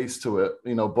derby pace to it,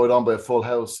 you know, buoyed on by a full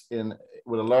house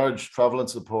with a large travelling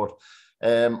support.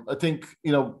 I think,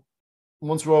 you know,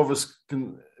 once Rovers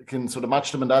can sort of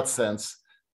match them in that sense,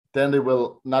 then they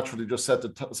will naturally just set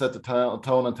the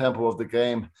tone and tempo of the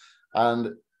game.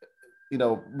 And, you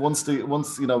know, once they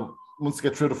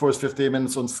get through the first 15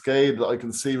 minutes unscathed, I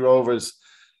can see Rovers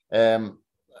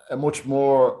a much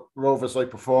more Rovers-like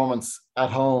performance at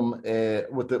home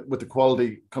with the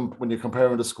quality when you're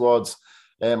comparing the squads.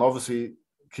 Obviously,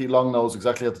 Keith Long knows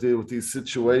exactly how to deal with these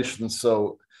situations,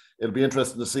 so it'll be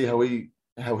interesting to see how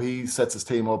he sets his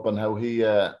team up and how he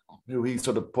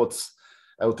sort of puts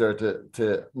out there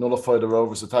to nullify the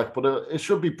Rovers attack. But it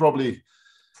should be probably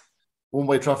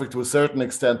one-way traffic to a certain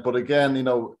extent. But again, you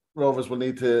know, Rovers will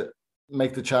need to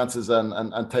make the chances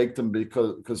and take them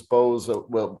because Bohs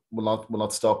will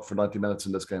not stop for 90 minutes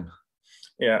in this game.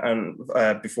 Yeah, and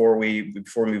before we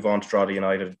move on to Drogheda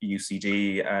United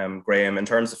UCD, Graham, in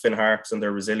terms of Finn Harps and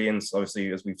their resilience,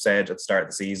 obviously, as we've said at the start of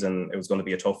the season, it was going to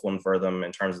be a tough one for them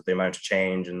in terms of the amount of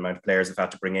change and amount of players they've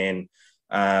had to bring in.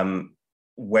 In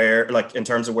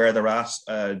terms of where they're at,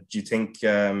 do you think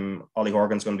Ollie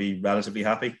Horgan's going to be relatively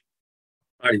happy?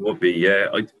 I would be, yeah.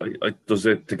 There's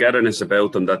a togetherness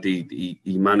about them that he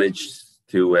managed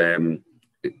to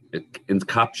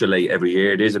encapsulate every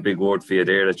year. There's a big word for you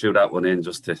there. I threw that one in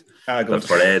just to good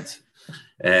for Ed.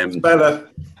 Spell it.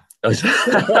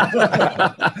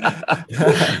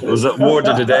 Was it word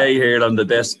of the day here on the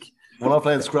desk? We're not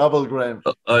playing Scrabble, Graham.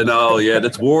 I know, yeah,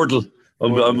 that's Wordle.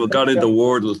 I'm got into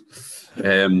Wordle.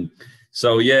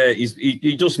 So yeah,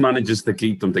 he just manages to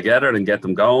keep them together and get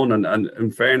them going. And in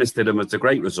fairness to them, it's a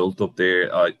great result up there.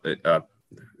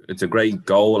 It's a great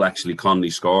goal, actually. Conley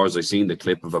scores. I seen the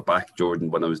clip of it back,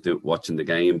 Jordan, when I was watching the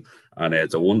game, and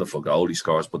it's a wonderful goal he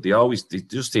scores. But they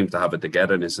just seem to have a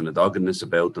togetherness and a doggedness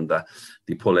about them that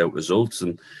they pull out results,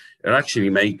 and it actually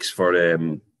makes for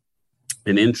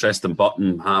an interesting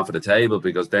bottom half of the table,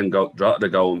 because then Drogheda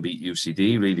go and beat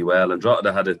UCD really well, and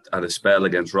Drogheda had a spell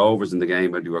against Rovers in the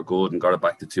game where they were good and got it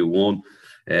back to 2-1.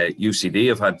 UCD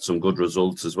have had some good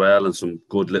results as well, and some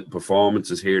good little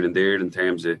performances here and there in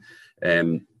terms of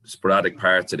sporadic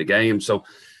parts of the game. So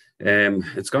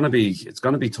it's going to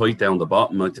be tight down the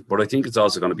bottom, but I think it's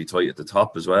also going to be tight at the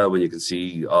top as well, when you can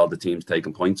see all the teams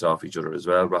taking points off each other as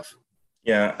well, Raf.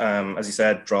 Yeah, as you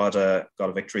said, Drogheda got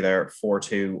a victory there,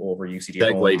 4-2 over UCD.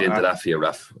 Segued into that for you,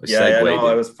 Raf.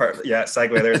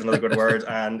 Segue. There's another good word,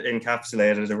 and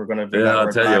encapsulated. We're going to bring that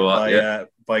word back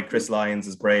by Chris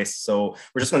Lyons' brace. So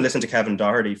we're just going to listen to Kevin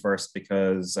Doherty first,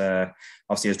 because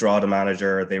obviously as Drogheda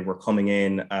manager, they were coming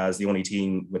in as the only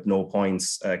team with no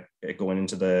points going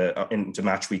into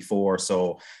match week 4.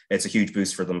 So it's a huge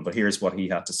boost for them. But here's what he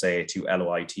had to say to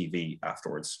LOI TV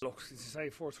afterwards. Look, as you say,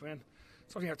 fourth win.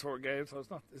 It's only our third game, so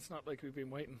it's not like we've been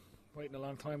waiting a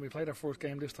long time. We played our first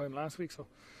game this time last week, so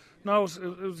no,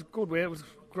 it was a good way. It was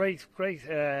great.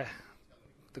 The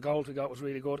goals we got was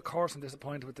really good. Of course, I'm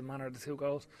disappointed with the manner of the 2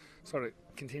 goals. Sort of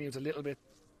continues a little bit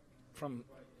from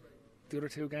the other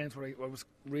 2 games where I was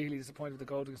really disappointed with the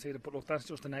goal to concede. But look, that's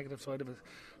just the negative side of it.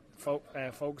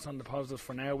 Focus on the positives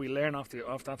for now. We learn off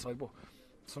that side, but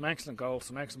some excellent goals,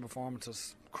 some excellent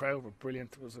performances. Crowd were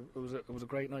brilliant. It was a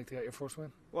great night to get your first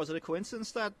win. Was it a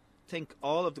coincidence that I think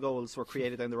all of the goals were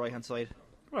created down the right hand side?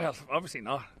 Well, obviously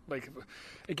not. Like,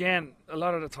 again, a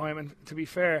lot of the time, and to be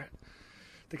fair,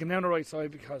 they came down the right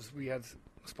side because we had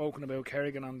spoken about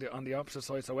Kerrigan on the opposite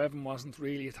side, so Evan wasn't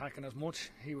really attacking as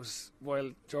much.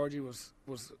 While Georgie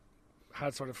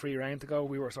had sort of free rein to go,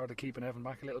 we were sort of keeping Evan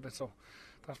back a little bit, so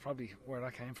that's probably where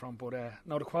that came from. But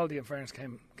no, the quality and fairness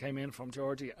came in from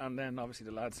Georgie, and then obviously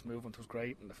the lads' movement was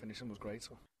great and the finishing was great.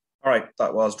 So, all right,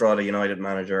 that was Drogheda United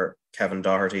manager Kevin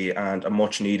Doherty, and a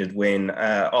much needed win.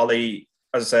 Ollie,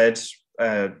 as I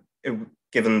said,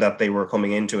 given that they were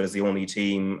coming into it as the only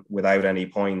team without any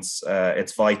points,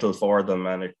 it's vital for them,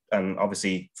 and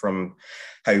obviously from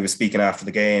how he was speaking after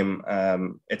the game,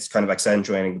 it's kind of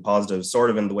accentuating the positives, sort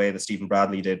of in the way that Stephen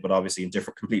Bradley did, but obviously in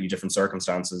completely different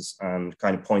circumstances, and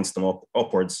kind of points them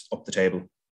upwards up the table.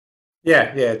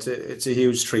 Yeah, it's a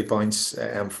huge 3 points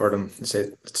for them.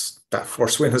 It's that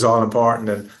first win is all important,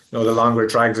 and the longer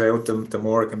it drags out, the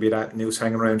more it can be that noose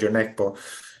hanging around your neck. But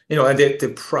and they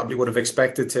probably would have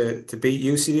expected to beat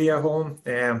UCD at home.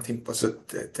 I think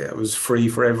it was free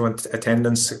for everyone's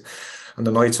attendance on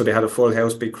the night, so they had a full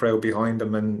house, big crowd behind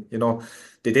them, and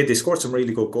they scored some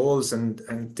really good goals, and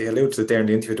they alluded to it there in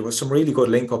the interview. There was some really good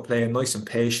link-up play, nice and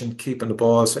patient, keeping the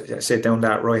ball sit down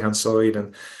that right-hand side,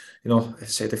 and I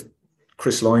said if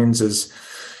Chris Lyons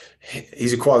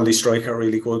he's a quality striker,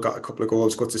 really good, got a couple of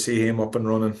goals, good to see him up and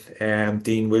running.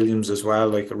 Dean Williams as well,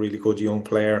 like a really good young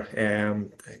player,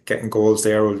 getting goals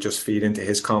there will just feed into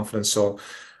his confidence. So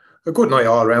a good night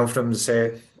all around for him. To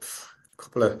say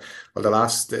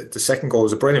the second goal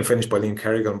was a brilliant finish by Liam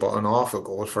Kerrigan, but an awful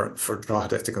goal for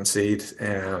Drogheda to concede.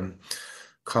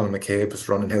 Colin McCabe was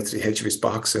running out to the edge of his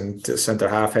box, and the centre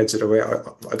half heads it away.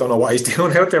 I don't know what he's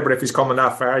doing out there, but if he's coming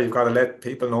that far, you've got to let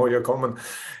people know you're coming.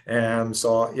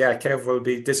 So yeah, Kev will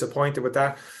be disappointed with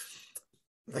that.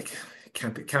 Like,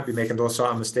 can't be making those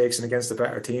sort of mistakes, and against the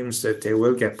better teams that they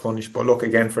will get punished. But look,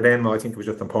 again, for them, I think it was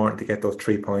just important to get those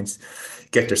 3 points,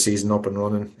 get their season up and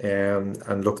running,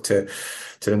 and look to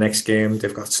the next game.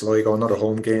 They've got Sligo, another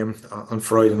home game on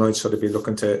Friday night, so they'll be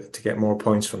looking to get more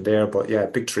points from there. But yeah,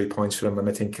 big 3 points for them, and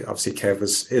I think obviously Kev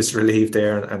is relieved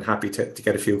there and happy to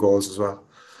get a few goals as well.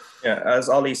 Yeah, as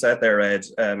Ollie said there, Ed,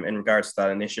 in regards to that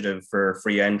initiative for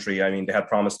free entry, I mean, they had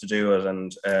promised to do it,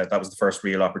 and that was the first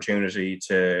real opportunity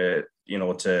to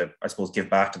I suppose give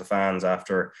back to the fans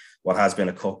after what has been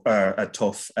a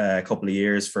tough couple of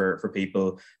years for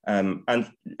people. And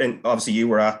obviously you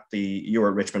were at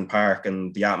Richmond Park,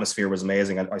 and the atmosphere was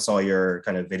amazing. I saw your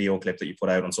kind of video clip that you put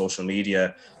out on social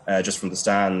media just from the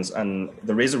stands, and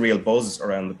there is a real buzz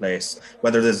around the place,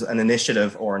 whether there's an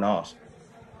initiative or not.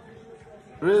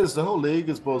 There is. The whole league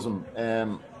is buzzing.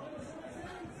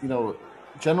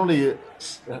 Generally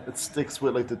it sticks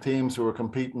with like the teams who are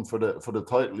competing for the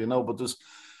title, but there's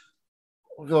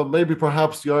maybe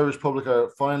perhaps the Irish public are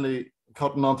finally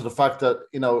cutting on to the fact that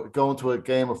going to a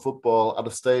game of football at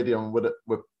a stadium with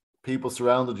people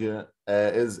surrounded you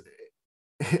is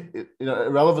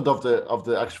irrelevant of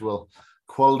the actual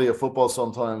quality of football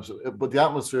sometimes, but the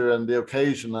atmosphere and the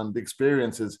occasion and the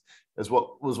experiences is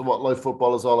what live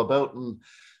football is all about. And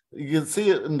you can see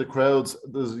it in the crowds.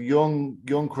 There's young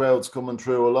crowds coming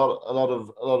through. A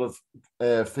lot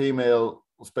of female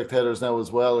spectators now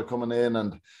as well are coming in,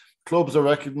 and clubs are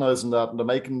recognising that, and they're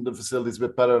making the facilities a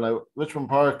bit better now. Richmond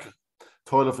Park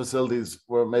toilet facilities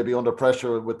were maybe under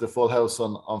pressure with the full house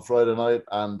on Friday night,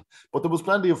 but there was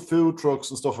plenty of food trucks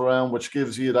and stuff around, which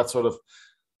gives you that sort of,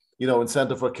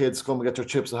 incentive for kids to come and get your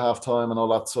chips at halftime and all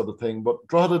that sort of thing. But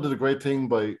Drogheda did a great thing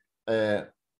by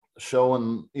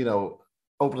showing,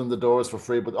 opening the doors for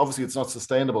free, but obviously it's not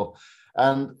sustainable.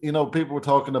 And, people were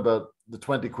talking about the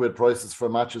 20 quid prices for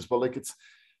matches, but like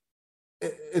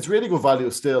it's really good value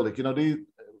still. Like,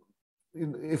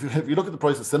 if you look at the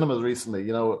price of cinemas recently,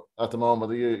 at the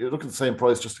moment, you look at the same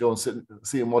price just to go and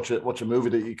see and watch a movie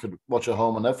that you could watch at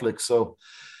home on Netflix. So,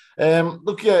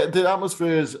 the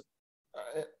atmosphere is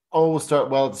always start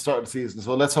well at the start of the season.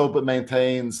 So let's hope it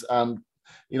maintains. And,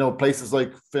 places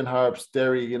like Finn Harps,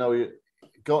 Derry,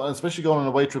 especially going on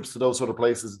away trips to those sort of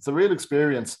places, it's a real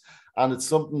experience. And it's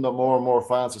something that more and more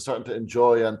fans are starting to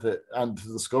enjoy and to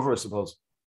discover, I suppose.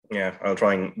 Yeah, I'll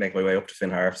try and make my way up to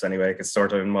Finn Harps anyway. It's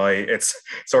sort of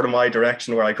my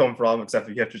direction where I come from, except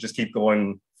you have to just keep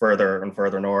going further and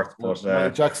further north. But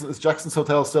is Jackson's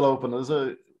Hotel still open? Is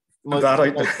it? That I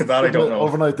don't know.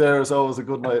 Overnight there is always a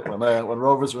good night when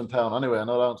Rovers are in town. Anyway, I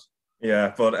know that.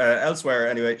 Yeah, but elsewhere,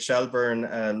 anyway, Shelbourne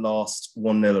lost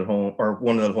 1-0 at home, or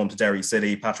 1-0 home to Derry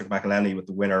City. Patrick McElhenney with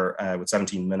the winner with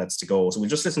 17 minutes to go. So we'll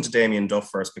just listen to Damien Duff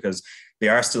first, because they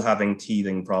are still having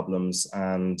teething problems,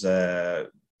 and there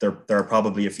are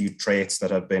probably a few traits that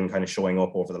have been kind of showing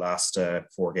up over the last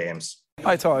 4 games.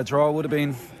 I thought a draw would have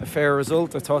been a fair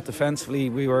result. I thought defensively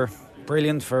we were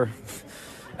brilliant for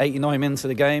 89 minutes of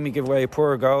the game. We give away a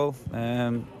poor goal.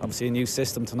 Obviously a new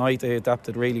system tonight. They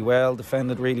adapted really well,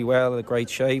 defended really well, a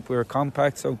great shape. We were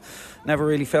compact, so never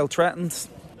really felt threatened.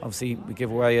 Obviously we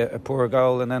give away a poor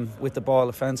goal, and then with the ball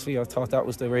offensively, I thought that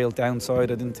was the real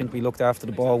downside. I didn't think we looked after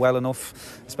the ball well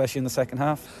enough, especially in the second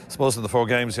half. I suppose in the 4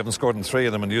 games you haven't scored in 3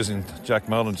 of them, and using Jack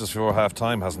Mullin just before half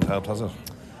time hasn't helped, has it?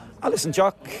 Listen,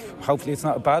 Jock, hopefully it's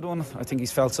not a bad one. I think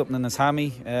he's felt something in his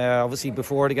hammy. Obviously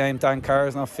before the game Dan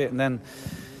Carr's not fit, and then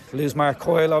lose Mark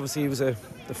Coyle. Obviously he was the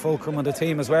fulcrum of the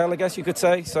team as well, I guess you could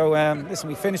say. So listen,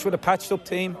 we finished with a patched up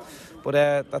team, but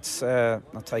that's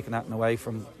not taking that away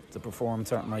from the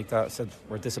performance or anything like that. I said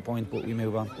we're disappointed, but we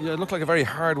move on. Yeah, it looked like a very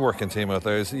hard working team out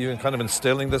there. Is you kind of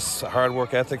instilling this hard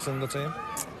work ethics in the team?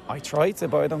 I tried to,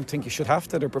 but I don't think you should have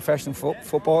to. They're professional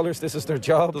footballers. This is their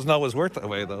job. It doesn't always work that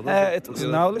way, though. It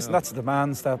doesn't. No, listen, that's the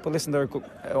demands. But listen, they're an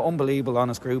unbelievable,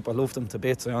 honest group. I love them to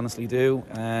bits. I honestly do.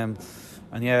 And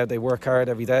yeah, they work hard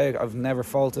every day. I've never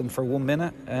faulted them for 1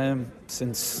 minute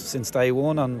since day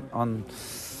one on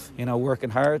working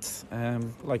hard.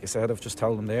 Like I said, I've just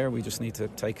told them there, we just need to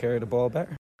take care of the ball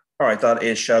better. All right, that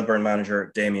is Shelbourne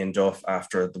manager Damien Duff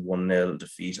after the 1-0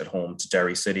 defeat at home to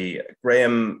Derry City.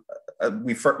 Graham,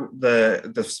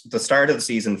 the start of the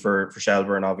season for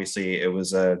Shelbourne, obviously it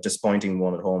was a disappointing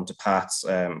one at home to Pats,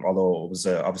 although it was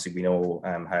obviously we know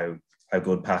how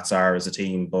good Pats are as a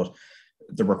team, but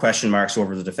there were question marks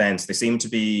over the defence. They seem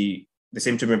to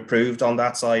have improved on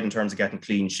that side in terms of getting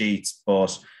clean sheets,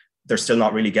 but they're still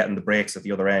not really getting the breaks at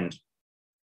the other end.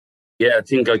 Yeah, I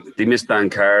think they missed Dan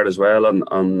Carr as well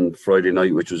on Friday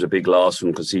night, which was a big loss for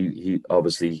him, because he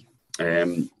obviously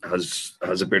has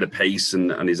a bit of pace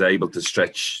and is able to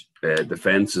stretch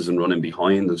defences and running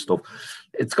behind and stuff.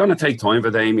 It's going to take time for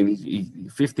Damien.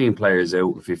 15 players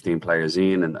out and 15 players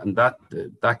in, and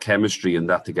that chemistry and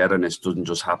that togetherness doesn't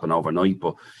just happen overnight,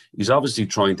 but he's obviously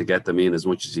trying to get them in as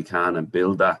much as he can and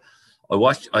build that.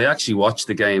 I actually watched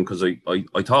the game because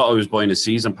I thought I was buying a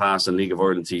season pass on League of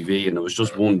Ireland TV, and it was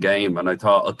just one game, and I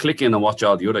thought I'll click in and watch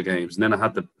all the other games, and then I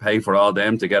had to pay for all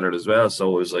them together as well.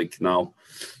 So I was like, no,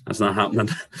 that's not happening.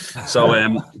 So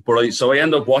I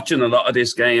ended up watching a lot of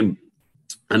this game,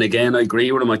 and again I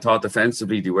agree with him. I thought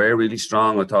defensively they were really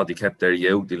strong. I thought they kept their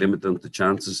out, they limited them to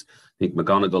chances. I think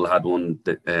McGonigal had one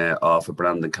off a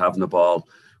Brandon Kavanagh ball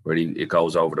where it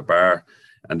goes over the bar,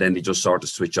 and then they just sort of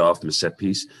switch off them a set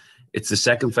piece. It's the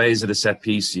second phase of the set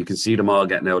piece. You can see them all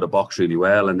getting out of the box really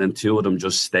well, and then 2 of them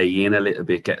just stay in a little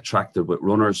bit, get attracted with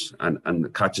runners, and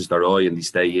it catches their eye and they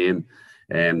stay in.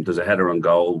 There's a header on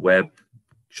goal. Webb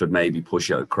should maybe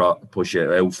push it out for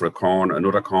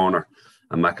another corner,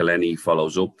 and McElhenney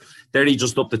follows up. There he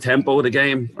just upped the tempo of the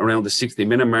game around the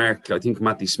 60-minute mark. I think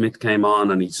Matty Smith came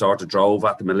on and he sort of drove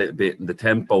at them a little bit, and the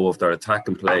tempo of their attack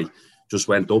and play just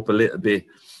went up a little bit,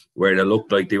 where they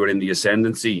looked like they were in the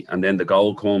ascendancy, and then the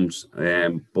goal comes.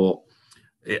 But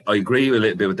I agree a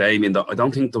little bit with Damien that I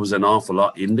don't think there was an awful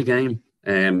lot in the game.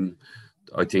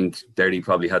 I think Derry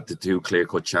probably had the 2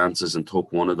 clear-cut chances and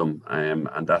took one of them,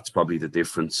 and that's probably the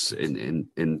difference in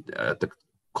at the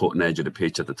cutting edge of the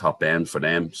pitch at the top end for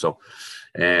them. So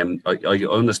I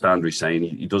understand what he's saying.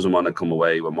 He doesn't want to come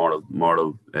away with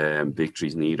moral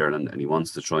victories neither, and he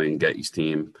wants to try and get his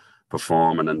team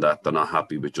performing and that they're not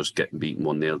happy with just getting beaten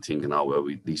 1-0, thinking, oh, well,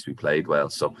 at least we played well.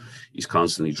 So he's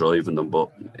constantly driving them.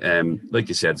 But like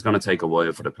you said, it's going to take a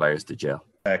while for the players to gel.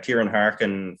 Kieran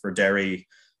Harkin for Derry.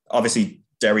 Obviously,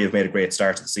 Derry have made a great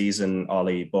start to the season,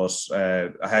 Ollie, but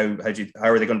how are they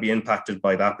going to be impacted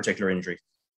by that particular injury?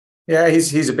 Yeah,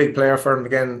 he's a big player for them.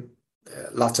 Again,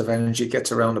 lots of energy,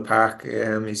 gets around the park.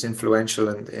 He's influential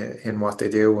in what they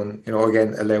do, and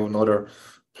again, allowing other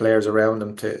players around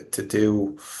them to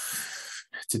do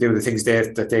the things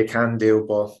that they can do.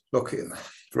 But look,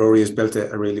 Rory has built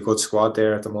a really good squad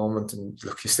there at the moment, and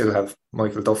look, you still have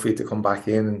Michael Duffy to come back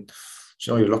in, and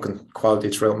you're looking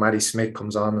quality throughout. Maddie Smith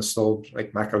comes on and so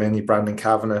like McElhenney, Brandon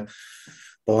Kavanagh,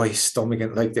 boys,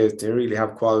 Stommigan, like they really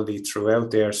have quality throughout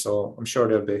there. So I'm sure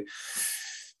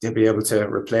they'll be able to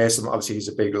replace him. Obviously, he's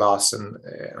a big loss, and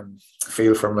I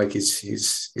feel for him, like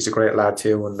he's a great lad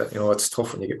too. And it's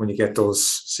tough when you get those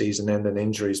season-ending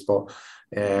injuries. But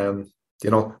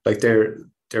like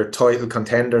they're title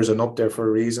contenders and up there for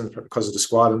a reason because of the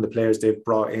squad and the players they've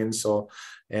brought in. So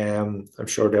I'm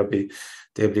sure they'll be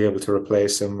able to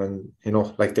replace him, and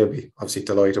like they'll be obviously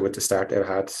delighted with the start they've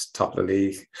had, top of the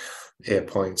league, 8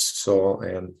 points. So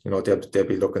they'll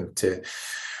be looking to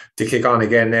kick on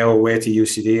again now, away to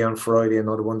UCD on Friday.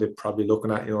 Another one they're probably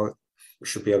looking at, we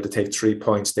should be able to take 3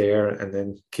 points there and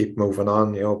then keep moving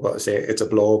on, but I say it's a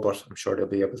blow, but I'm sure they'll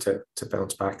be able to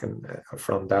bounce back and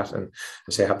from that, and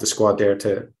I say have the squad there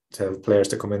to have players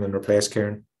to come in and replace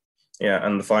Kieran. Yeah,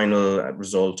 and the final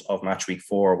result of match week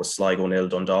 4 was Sligo 0,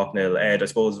 Dundalk 0. Ed, I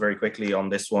suppose very quickly on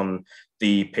this one,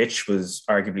 the pitch was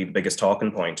arguably the biggest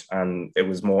talking point, and it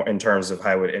was more in terms of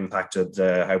how it impacted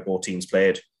how both teams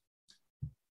played.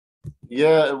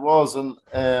 Yeah, it was, and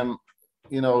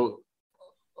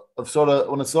I've sort of,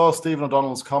 when I saw Stephen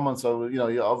O'Donnell's comments,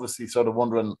 you're obviously sort of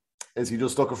wondering, is he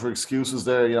just looking for excuses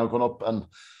there? Going up and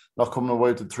not coming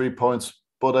away with 3 points,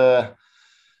 but.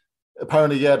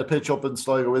 Apparently, the pitch up in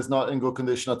Sligo is not in good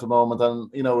condition at the moment, and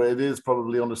it is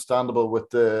probably understandable with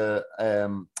the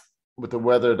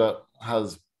weather that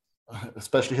has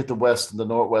especially hit the west and the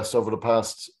northwest over the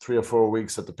past 3 or 4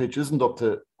 weeks, that the pitch isn't up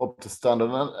to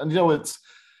standard, and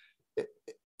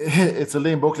it's a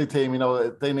Liam Buckley team.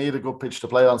 They need a good pitch to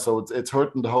play on, so it's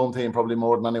hurting the home team probably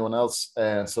more than anyone else.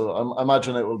 So I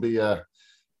imagine it will be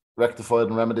rectified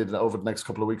and remedied over the next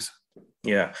couple of weeks.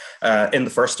 Yeah. In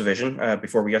the first division,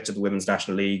 before we get to the Women's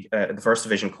National League, in the first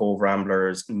division, Cove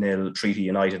Ramblers 0, Treaty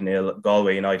United 0,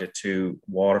 Galway United 2,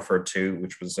 Waterford 2,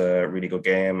 which was a really good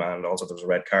game, and also there was a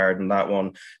red card in that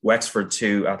one. Wexford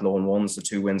 2, Athlone 1, so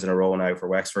 2 wins in a row now for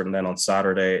Wexford. And then on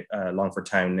Saturday, Longford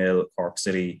Town 0, Cork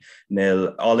City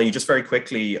 0. Ollie, just very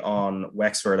quickly on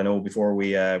Wexford, I know before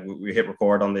we hit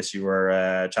record on this, you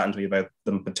were chatting to me about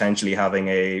them potentially having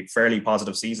a fairly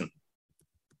positive season.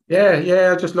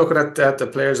 Yeah. Just looking at the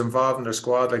players involved in their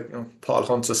squad, like Paul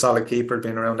Hunt's a solid keeper,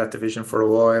 been around that division for a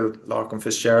while. Larkin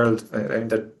Fitzgerald,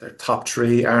 their top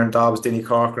 3: Aaron Dobbs, Dinny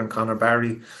Corker, and Conor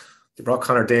Barry. They brought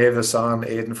Conor Davis on,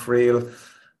 Aidan Friel.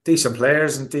 Decent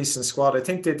players and decent squad. I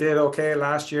think they did okay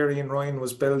last year. Ian Ryan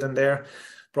was building there.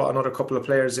 Brought another couple of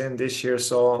players in this year,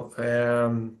 so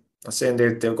I'm not saying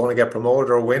they're going to get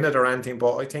promoted or win it or anything,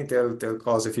 but I think they'll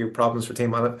cause a few problems for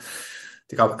team on it.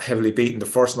 They got heavily beaten the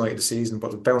first night of the season,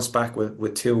 but they've bounced back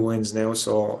with 2 wins now.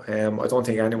 So I don't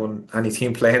think any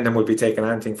team playing them would be taking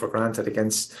anything for granted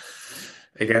against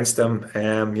them.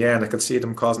 And I could see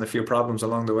them causing a few problems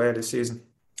along the way this season.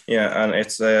 Yeah, and it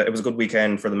was a good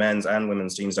weekend for the men's and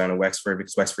women's teams down in Wexford,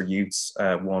 because Wexford Youths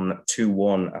won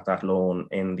 2-1 at Athlone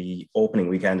in the opening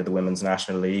weekend of the Women's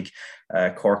National League.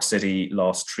 Cork City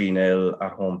lost 3-0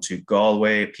 at home to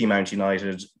Galway. Peamount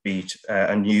United beat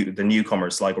the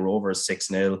newcomers Sligo Rovers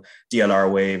 6-0.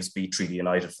 DLR Waves beat Treaty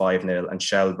United 5-0, and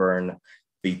Shelburne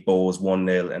beat Bows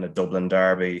 1-0 in a Dublin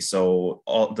derby. So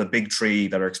all the big 3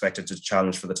 that are expected to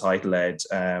challenge for the title, Ed,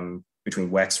 between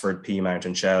Wexford, Peamount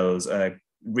and Shells,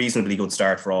 reasonably good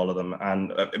start for all of them.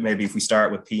 And maybe if we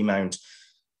start with Peamount,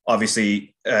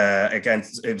 obviously again,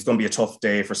 it was going to be a tough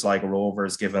day for Sligo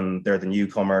Rovers, given they're the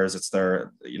newcomers. It's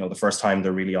their the first time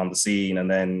they're really on the scene, and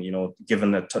then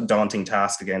given a daunting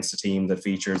task against a team that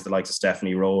features the likes of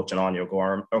Stephanie Roach and Anya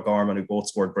O'Gorman, who both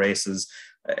scored braces.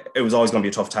 It was always going to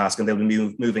be a tough task, and they'll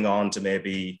be moving on to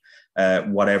maybe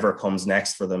whatever comes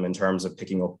next for them in terms of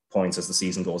picking up points as the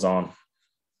season goes on.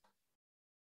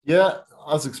 Yeah,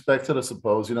 as expected, I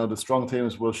suppose. The strong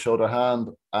teams will show their hand,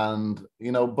 and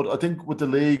but I think with the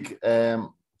league,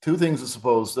 2 things, I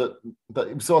suppose, that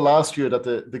we saw last year, that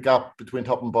the gap between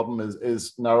top and bottom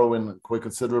is narrowing quite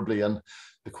considerably, and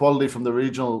the quality from the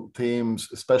regional teams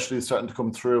especially is starting to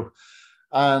come through.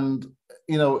 And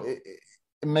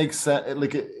it makes sense.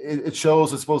 Like it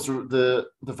shows, I suppose, the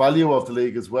value of the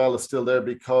league as well is still there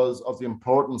because of the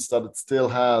importance that it still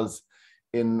has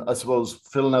in, I suppose,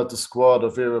 filling out the squad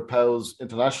of Vera Pauw's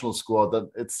international squad.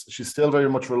 That she's still very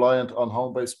much reliant on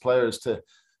home-based players to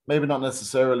maybe not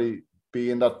necessarily be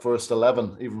in that first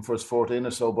 11, even first 14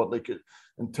 or so, but like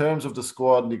in terms of the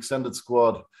squad and the extended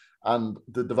squad and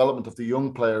the development of the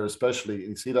young player, especially,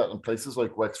 you see that in places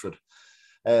like Wexford,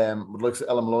 with like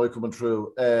Ella Malloy coming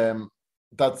through.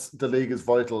 That's the league is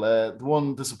vital. The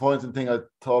one disappointing thing I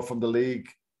thought from the league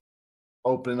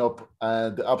opening up,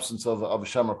 the absence of a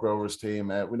Shamrock Rovers team.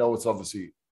 We know it's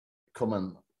obviously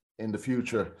coming in the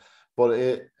future, but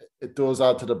it does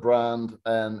add to the brand,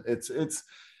 and it's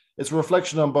a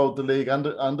reflection on both the league and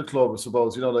the club, I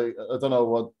suppose. You know, like I don't know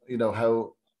what, you know,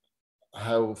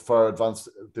 how far advanced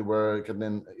they were getting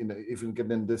in, you know, even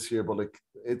getting in this year, but like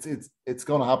it's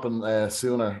going to happen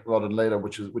sooner rather than later,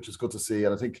 which is good to see,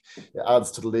 and I think it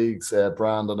adds to the league's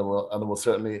brand, and it will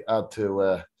certainly add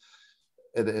to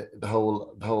the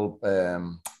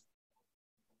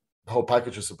whole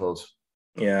package, I suppose.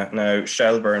 Yeah. Now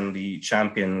Shelbourne, the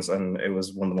champions, and it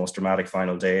was one of the most dramatic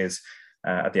final days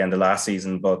at the end of last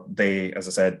season, but they, as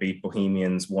I said, beat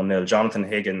Bohemians 1-0. Jonathan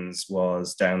Higgins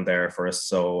was down there for us,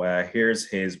 so here's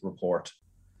his report.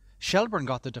 Shelbourne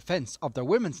got the defence of their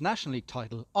Women's National League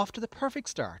title off to the perfect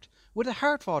start with a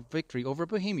hard-fought victory over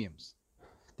Bohemians.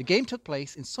 The game took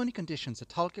place in sunny conditions at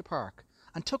Tolka Park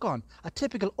and took on a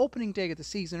typical opening day of the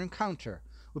season encounter,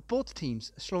 with both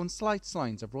teams showing slight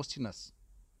signs of rustiness.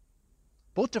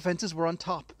 Both defences were on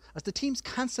top as the teams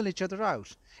cancelled each other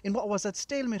out in what was a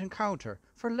stalemate encounter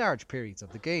for large periods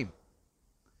of the game.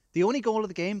 The only goal of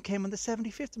the game came in the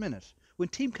 75th minute when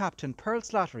team captain Pearl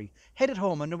Slattery headed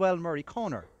home a Noel Murray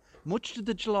corner, much to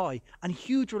the joy and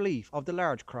huge relief of the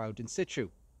large crowd in situ.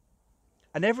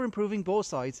 An ever-improving both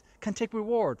sides can take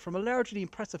reward from a largely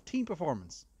impressive team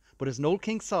performance, but it's Noel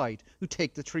King's side who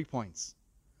take the 3 points.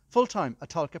 Full-time at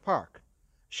Tolka Park.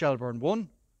 Shelbourne 1,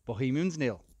 Bohemians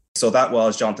 0. So that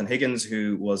was Jonathan Higgins,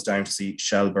 who was down to see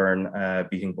Shelbourne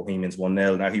beating Bohemians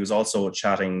 1-0. Now, he was also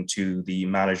chatting to the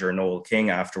manager, Noel King,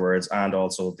 afterwards, and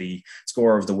also the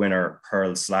scorer of the winner,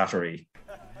 Pearl Slattery.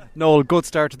 Noel, good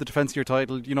start to the defence of your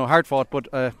title. You know, hard fought, but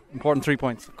important 3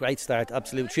 points. Great start,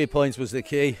 absolute. 3 points was the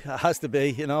key. It has to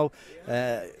be, you know.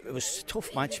 It was a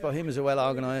tough match. Bohemians are well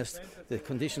organised. The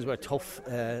conditions were tough.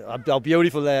 A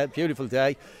beautiful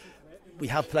day. We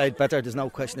have played better, there's no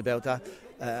question about that.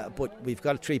 But we've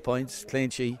got 3 points, clean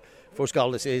sheet, first goal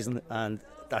of the season, and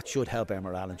that should help our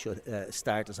morale and should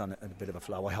start us on a bit of a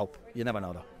flow, I hope. You never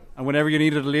know, though. And whenever you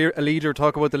needed a leader,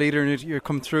 talk about the leader, and you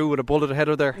come through with a bullet ahead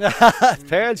of there.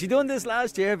 Pearl, she done this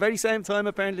last year, very same time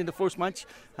apparently in the first match,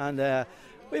 and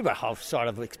we were sort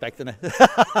of expecting it.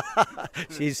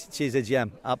 She's a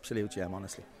gem, absolute gem,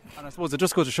 honestly. And I suppose it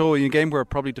just goes to show in a game where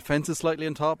probably defence is slightly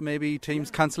on top, maybe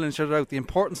teams cancelling each other out, the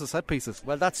importance of set pieces.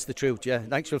 Well, that's the truth, yeah.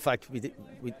 In actual fact,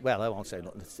 well, I won't say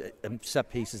nothing. Set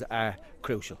pieces are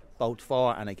crucial, both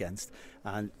for and against.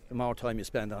 And the more time you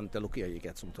spend on, the luckier you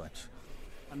get sometimes.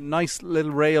 A nice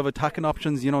little array of attacking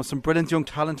options, you know, some brilliant young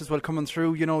talent as well coming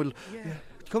through, you know. Yeah.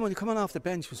 Coming off the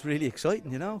bench was really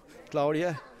exciting, you know.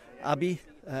 Gloria, Abby,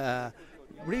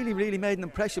 really made an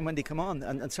impression when they come on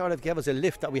and sort of gave us a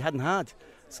lift that we hadn't had.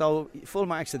 So full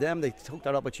marks to them. They took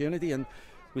that opportunity, and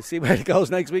we'll see where it goes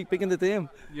next week, picking the team.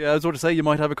 Yeah, I was going to say you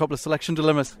might have a couple of selection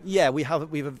dilemmas. Yeah, we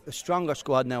have a stronger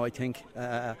squad now, I think.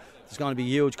 There's going to be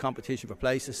huge competition for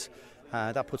places.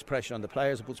 That puts pressure on the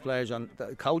players, it puts pressure on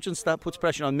the coaching staff, puts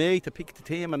pressure on me to pick the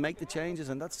team and make the changes,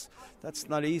 and that's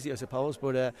not easy, I suppose,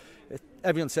 but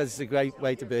everyone says it's a great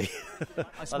way to be.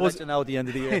 I'll let you know at the end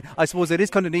of the year. I suppose it is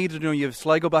kind of needed. You know, you have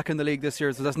Sligo back in the league this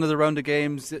year, so that's another round of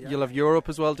games. Yeah. You'll have Europe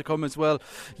as well to come as well.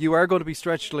 You are going to be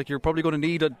stretched, like you're probably going to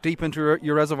need it deep into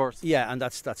your reservoirs. Yeah, and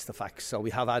that's the fact. So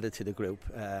we have added to the group,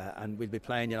 and we'll be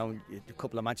playing, you know, a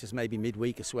couple of matches maybe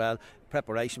midweek as well.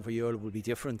 Preparation for Europe will be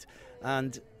different,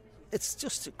 and it's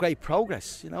just great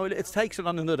progress, you know. It takes it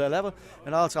on another level,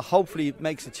 and also hopefully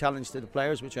makes a challenge to the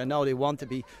players, which I know they want to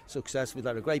be successful.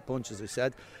 They're a great bunch, as I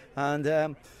said, and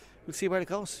we'll see where it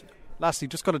goes. Lastly,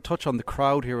 just got to touch on the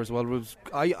crowd here as well.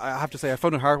 I have to say, I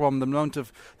found it heartwarming, the amount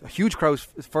of a huge crowd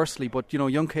firstly, but you know,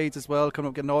 young kids as well coming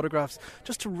up getting autographs.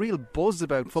 Just a real buzz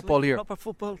about football here. It's a proper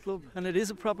football club, and it is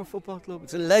a proper football club.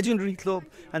 It's a legendary club,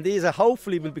 and these are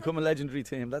hopefully will become a legendary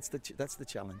team. That's the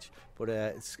challenge, but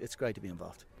it's great to be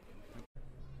involved.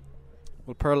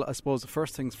 Well, Pearl, I suppose the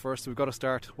first things first, we've got to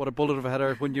start. What a bullet of a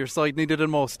header when your side needed it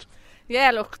most.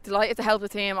 Yeah, look, delighted to help the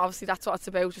team. Obviously, that's what it's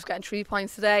about, just getting 3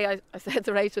 points today. I said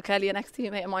to Rachel Kelly, an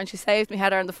ex-teammate of mine, she saved me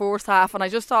header in the first half, and I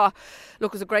just thought,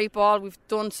 look, it was a great ball. We've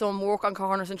done some work on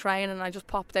corners and training, and I just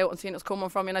popped out and seen it was coming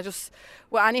from me. And I just,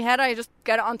 with any header, you just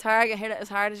get it on target, hit it as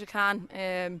hard as you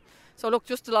can. So look,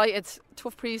 just delighted.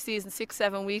 Tough pre-season,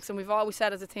 6-7 weeks, and we've always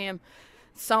said as a team,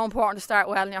 it's so important to start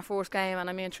well in your first game, and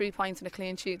I mean 3 points and a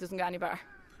clean sheet doesn't get any better.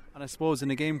 And I suppose in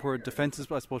a game where defences,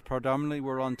 I suppose predominantly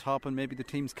were on top and maybe the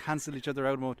teams cancel each other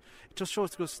out more, it just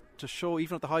shows to show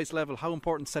even at the highest level how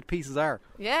important set pieces are.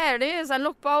 Yeah, it is. And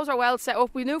look, Bows are well set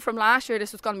up. We knew from last year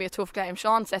this was going to be a tough game.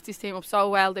 Sean sets his team up so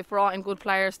well. They've brought in good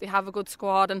players. They have a good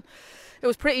squad, and it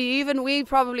was pretty even. We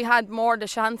probably had more of the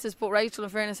chances, but Rachel, in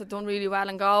fairness, had done really well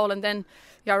in goal. And then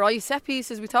you're right, set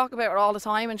pieces, we talk about it all the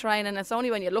time in training. It's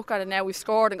only when you look at it now, we've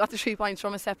scored and got the 3 points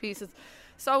from a set pieces.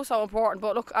 So important.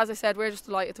 But look, as I said, we're just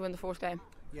delighted to win the first game.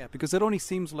 Yeah, because it only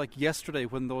seems like yesterday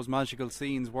when those magical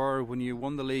scenes were when you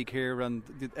won the league here and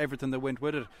everything that went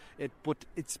with it. But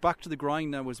it's back to the grind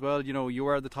now as well. You know, you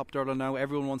are the top Durla now.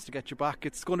 Everyone wants to get you back.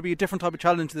 It's going to be a different type of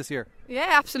challenge this year. Yeah,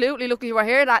 absolutely. Look, you were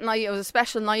here that night. It was a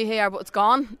special night here, but it's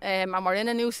gone. And we're in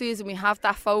a new season. We have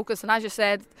that focus. And as you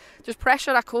said, there's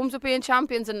pressure that comes with being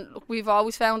champions. And look, we've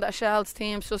always found that Shell's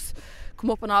teams just come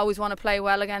up and always want to play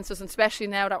well against us, and especially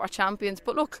now that we're champions.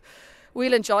 But look,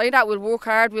 we'll enjoy that. We'll work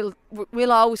hard.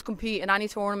 We'll always compete in any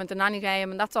tournament, in any game,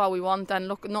 and that's all we want. And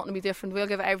look, nothing will be different. We'll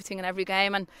give it everything in every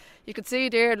game. And you could see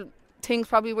there, things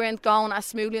probably weren't going as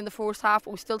smoothly in the first half,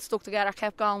 but we still stuck together,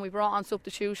 kept going. We brought on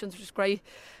substitutions, which is great,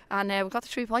 and we got the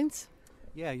 3 points.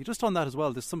 Yeah, you just on that as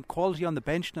well. There's some quality on the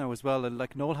bench now as well. And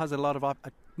like Noel has a lot of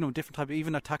different type of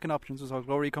even attacking options as well.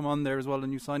 Glory come on there as well,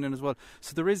 and you sign in as well.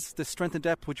 So there is the strength and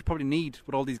depth which you probably need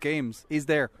with all these games. Is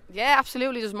there? Yeah,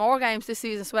 absolutely. There's more games this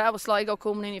season as well. With Sligo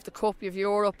coming in, you have the Cup, you have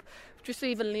Europe, just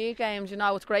even league games. You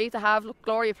know, it's great to have. Look,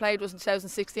 Gloria played with us in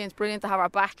 2016. It's brilliant to have her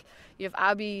back. You have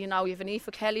Abby. You know, you have Aoife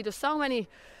Kelly. There's so many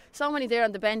there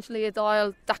on the bench. Leah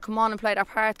Doyle that come on and play their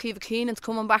part. Kiva Keenan's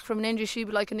coming back from an injury. She'd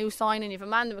be like a new signing. You've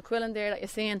Amanda McQuillan there that you're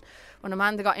seeing. When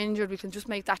Amanda got injured, we can just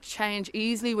make that change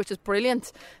easily, which is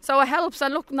brilliant. So it helps.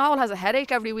 And look, Noel has a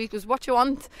headache every week. Is what you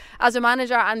want as a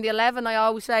manager. And the 11, I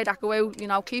always say, that go out, you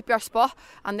know, keep your spot,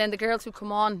 and then the girls who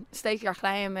come on, stake your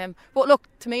claim. But look,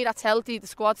 to me that's healthy. The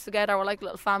squad's together. We're like a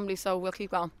little family, so we'll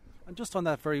keep going. And just on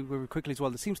that very, very quickly as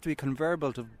well, there seems to be a conveyor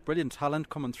belt of brilliant talent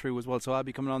coming through as well. So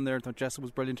Abby coming on there, I thought Jessa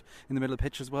was brilliant in the middle of the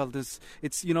pitch as well.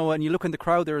 It's, you know, and you look in the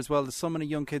crowd there as well, there's so many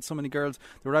young kids, so many girls,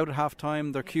 they're out at half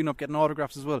time, they're queuing up getting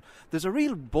autographs as well. There's a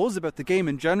real buzz about the game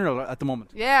in general at the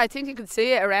moment. Yeah, I think you can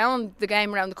see it around the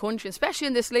game, around the country, especially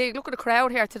in this league. Look at the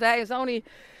crowd here today. It's only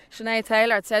Sinead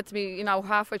Taylor had said to me, you know,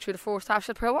 halfway through the first half, she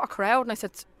said, "What a crowd." And I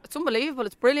said, it's unbelievable,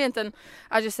 it's brilliant. And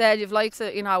as you said, you've likes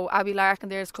of, you know, Abby Larkin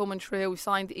there's coming through. We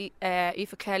signed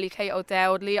Aoife Kelly, Kate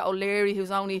O'Dowd, Leah O'Leary,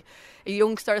 who's only a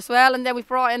youngster as well. And then we've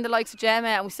brought in the likes of Gemma,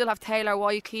 and we still have Taylor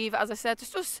White, Kiva. As I said,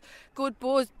 it's just good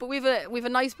buzz. But we've a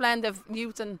nice blend of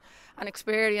youth and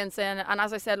experience. And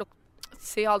as I said, look,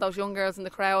 see all those young girls in the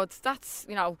crowds. That's,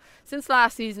 you know, since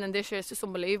last season and this year, it's just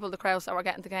unbelievable, the crowds that we're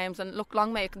getting to games. And look,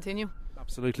 long may it continue.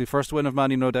 Absolutely. First win of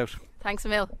Manny, no doubt. Thanks,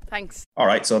 Emil. Thanks. All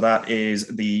right, so that is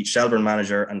the Shelbourne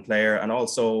manager and player, and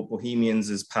also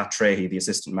Bohemians' Pat Trahey, the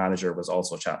assistant manager, was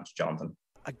also chatting to Jonathan.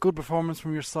 A good performance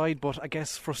from your side, but I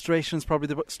guess frustration is probably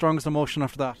the strongest emotion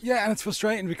after that. Yeah, and it's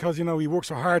frustrating because, you know, we work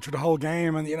so hard through the whole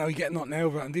game, and, you know, you get nothing out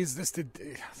of it. And it's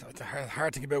a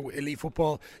hard thing about elite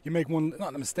football. You make one,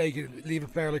 not a mistake, you leave a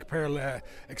player like Pearl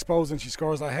exposed and she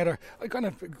scores that header. I kind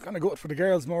of got it for the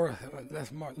girls more,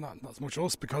 not as much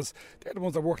us, because they're the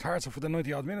ones that worked hard for the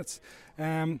 90 odd minutes.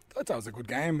 I thought it was a good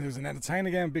game. It was an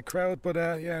entertaining game, big crowd, but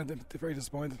yeah, they're very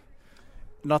disappointed.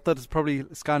 Not that it's probably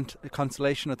scant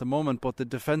consolation at the moment, but the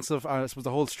defensive, I suppose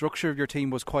the whole structure of your team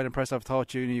was quite impressive. I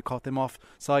thought you caught them off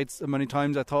sides many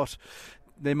times. I thought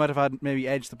they might have had maybe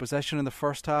edged the possession in the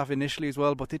first half initially as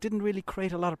well, but they didn't really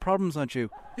create a lot of problems, aren't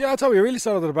you? Yeah, I thought we were really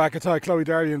solid at the back. I thought Chloe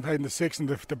Dardian played in the 6, and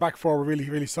the back four were really,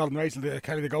 really solid. And Rachel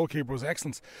Kelly, the goalkeeper, was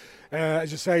excellent.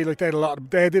 As you say, like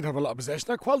they did have a lot of possession.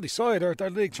 They're a quality side. They're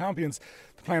league champions.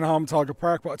 They're playing at home at Talga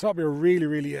Park, but I thought we were really,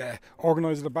 really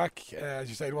organised at the back. As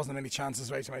you say, there wasn't any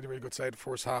chances. Rachel made a really good side the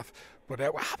first half, but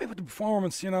we're happy with the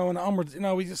performance, you know. And onwards, you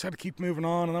know, we just had to keep moving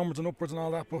on and onwards and upwards and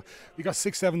all that. But we got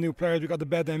 6-7 new players. We got to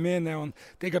bed them in now, and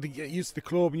they got to get used to the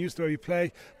club and used to the way we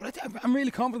play. But I'm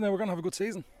really confident that we're going to have a good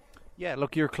season. Yeah,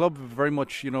 look, your club very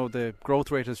much, you know, the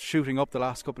growth rate is shooting up the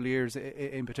last couple of years,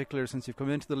 in particular since you've come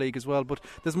into the league as well. But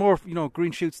there's more, you know,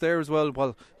 green shoots there as well.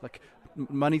 Well, like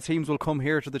many teams will come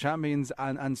here to the Champions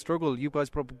and struggle. You guys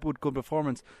probably put good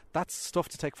performance. That's stuff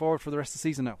to take forward for the rest of the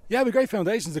season now. Yeah, we've great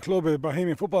foundations. The club, a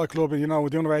Bohemian Football Club, with the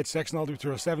underage section all the way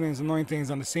through our 17s and 19s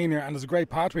and the senior, and there's a great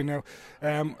pathway now.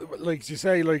 Like you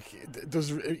say,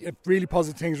 there's really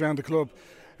positive things around the club.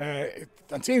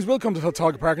 And teams will come to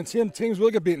Talca Park, and teams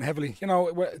will get beaten heavily.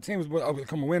 Teams will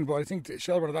come and win, but I think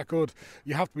Shelbourne are that good.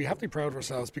 We have to be proud of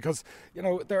ourselves because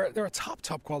they're a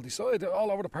top quality side. They're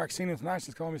all over the park. Senior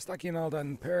internationals, call me Stacky and all that,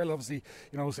 and Pearl obviously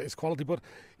it's quality. But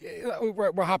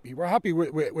we're happy. We're happy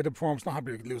with the performance. Not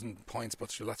happy with losing points,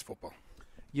 but sure, that's football.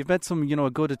 You've met some,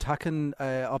 good attacking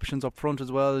options up front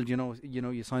as well.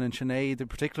 You sign in Sinead in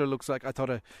particular. Looks like I thought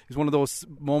it was one of those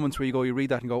moments where you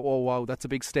read that and go, oh wow, that's a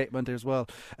big statement as well.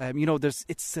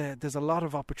 There's a lot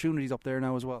of opportunities up there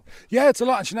now as well. Yeah, it's a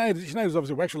lot. And Sinead was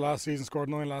obviously Wexford last season, scored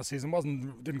 9 last season.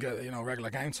 Didn't get regular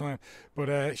game time,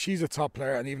 but she's a top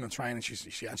player, and even in training,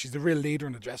 she's the real leader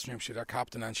in the dressing room. She's our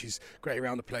captain, and she's great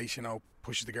around the place.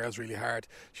 Pushes the girls really hard.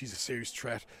 She's a serious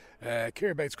threat.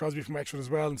 Ciara Bates-Crosby from Wexford as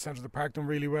well in the centre of the park done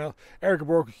really well. Erica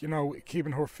Burke,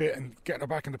 keeping her fit and getting her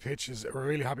back in the pitch we're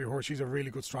really happy with her. She's a really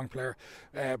good, strong player.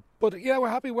 But yeah, we're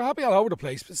happy all over the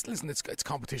place. But listen, it's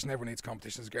competition. Everyone needs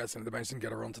competition. As girls in the bench didn't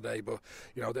get a run today, but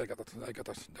they'll get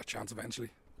that chance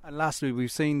eventually. And lastly,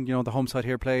 we've seen the home side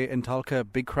here play in Talca,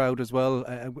 big crowd as well.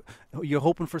 You're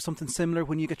hoping for something similar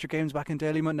when you get your games back in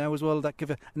Dalymount now as well, that give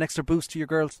an extra boost to your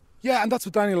girls. Yeah, and that's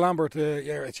what Daniel Lambert,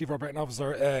 Chief Operating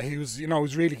Officer, he was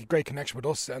really great connection with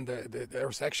us and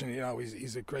our section.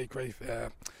 He's a great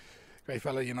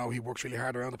fella. He works really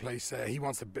hard around the place. He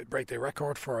wants to break their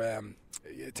record for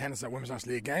attendance at Women's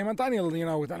National League game. And Daniel's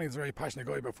a very passionate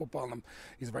guy about football, and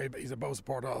he's a Bow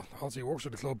supporter. Also, he works for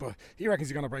the club, but he reckons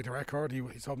he's going to break the record.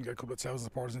 He's hoping to get a couple of thousand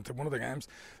supporters into one of the games.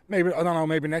 Maybe, I don't know,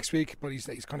 maybe next week. But he's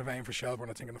kind of aiming for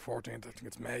Shelbourne. I think on the 14th. I think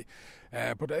it's May.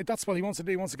 But that's what he wants to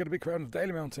do. He wants to get a big crowd in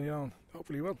Dalymount, and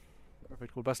hopefully he will.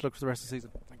 Perfect. Well, best luck for the rest of the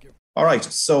season. Thank you. All right,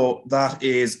 so that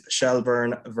is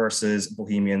Shelbourne versus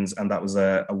Bohemians, and that was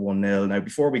a 1-0. Now,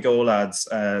 before we go, lads,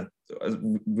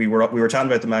 we were chatting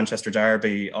about the Manchester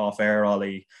derby off air,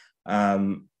 Ollie.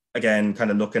 Again,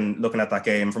 kind of looking at that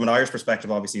game from an Irish perspective.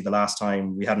 Obviously, the last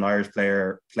time we had an Irish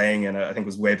player playing in it, I think it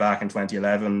was way back in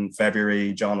 2011,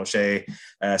 February. John O'Shea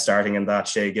starting in that,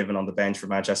 Shea Given on the bench for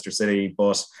Manchester City,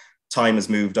 but time has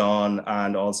moved on,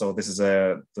 and also this is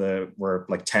we're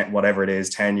like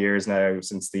 10 years now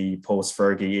since the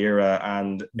post-Fergie era,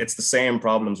 and it's the same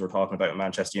problems we're talking about in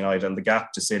Manchester United, and the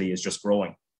gap to City is just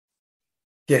growing.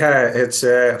 Yeah, it's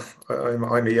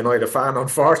I'm a United fan.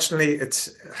 Unfortunately,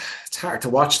 it's hard to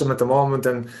watch them at the moment,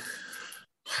 and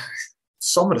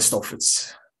some of the stuff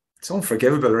it's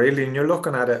unforgivable, really. And you're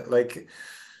looking at it like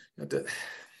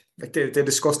they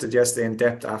discussed it yesterday in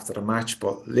depth after the match,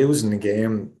 but losing the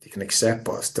game you can accept,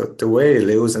 but the way you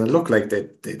lose, and it looked like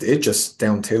they just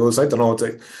down tools. I don't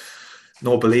know,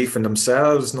 no belief in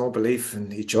themselves, no belief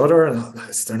in each other, and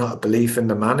they're not a belief in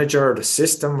the manager or the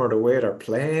system or the way they're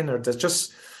playing, or there's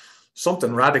just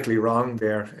something radically wrong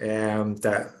there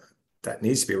that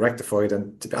needs to be rectified.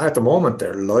 And at the moment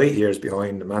they're light years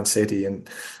behind Man City and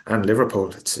Liverpool.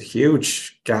 It's a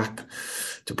huge gap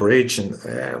to bridge. And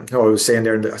I was saying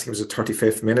there, I think it was the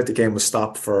 35th minute, the game was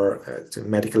stopped for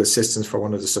medical assistance for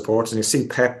one of the supporters, and you see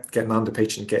Pep getting on the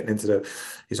pitch and getting into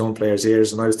his own players'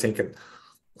 ears, and I was thinking,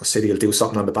 well, City will do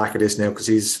something on the back of this now, because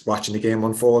he's watching the game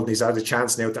unfold and he's had a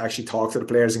chance now to actually talk to the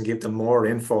players and give them more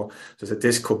info, so that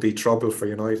this could be trouble for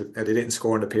United. They didn't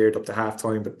score in the period up to half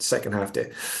time, but the second half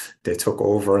they took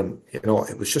over, and it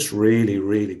was just really,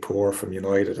 really poor from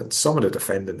United. And some of the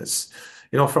defending is,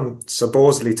 from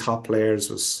supposedly top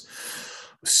players, was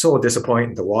so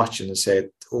disappointing to watch, and to say,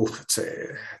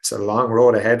 it's a long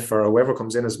road ahead for whoever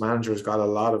comes in as manager. Has got a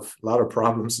lot of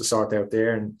problems to sort out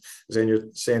there. And as you're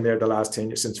saying there, the last 10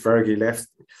 years since Fergie left,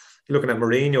 you're looking at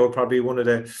Mourinho, probably one of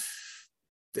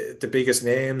the biggest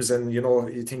names, and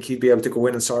you think he'd be able to go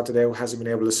in and sort it out. Hasn't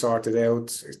been able to sort it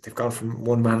out. They've gone from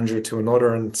one manager to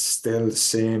another, and still the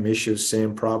same issues,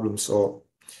 same problems. So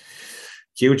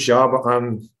huge job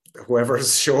on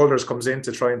whoever's shoulders comes in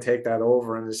to try and take that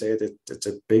over, and say that it's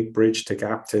a big bridge to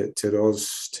gap to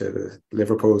the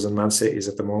Liverpools and Man Cities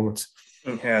at the moment.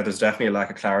 Yeah, there's definitely a lack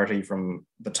of clarity from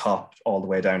the top all the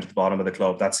way down to the bottom of the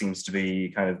club. That seems to be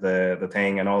kind of the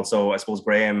thing. And also, I suppose,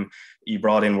 Graham, you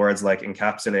brought in words like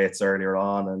encapsulates earlier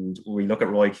on, and we look at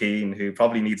Roy Keane, who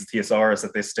probably needs a thesaurus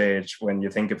at this stage when you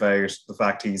think about the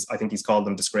fact I think he's called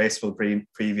them disgraceful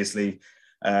previously.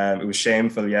 It was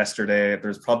shameful yesterday.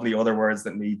 There's probably other words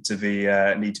that need to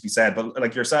be said, but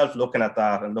like yourself looking at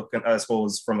that and looking, I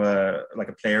suppose, from a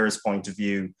player's point of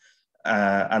view,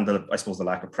 and I suppose the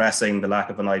lack of pressing, the lack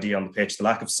of an idea on the pitch, the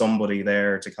lack of somebody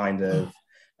there to kind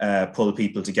of pull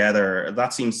people together.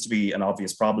 That seems to be an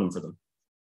obvious problem for them.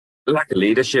 A lack of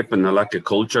leadership and a lack of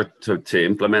culture to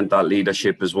implement that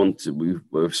leadership is one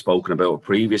we've spoken about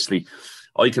previously.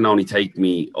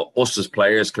 Us as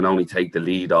players can only take the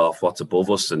lead off what's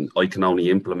above us, and I can only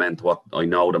implement what I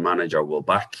know the manager will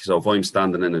back. So if I'm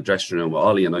standing in a dressing room with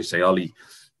Ollie and I say, Ollie,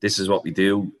 this is what we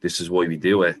do, this is why we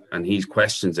do it, and he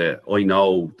questions it, I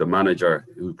know the manager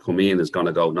who come in is going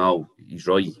to go, no, he's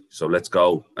right, so let's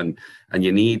go. And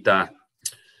you need that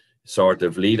sort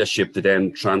of leadership to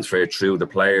then transfer through the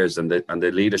players, and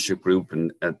the leadership group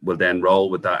and will then roll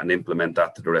with that and implement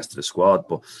that to the rest of the squad.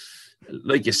 But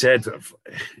like you said,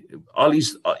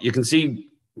 Ollie's, you can see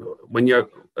when you're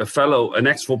an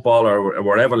ex-footballer or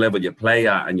whatever level you play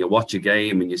at, and you watch a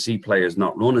game and you see players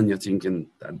not running, you're thinking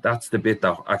that's the bit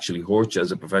that actually hurts you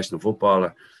as a professional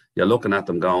footballer. You're looking at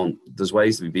them going, there's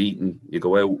ways to be beaten. You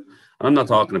go out, and I'm not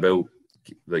talking about,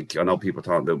 like, I know people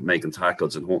talking about making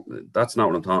tackles, and that's not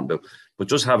what I'm talking about, but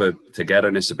just have a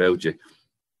togetherness about you.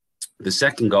 The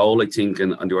second goal, I think,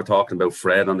 and they were talking about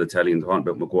Fred on the telly and talking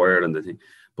about Maguire and the thing,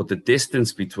 but the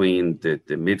distance between the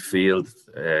midfield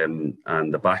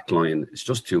and the back line is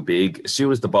just too big. As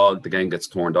soon as the game gets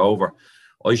turned over,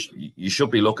 you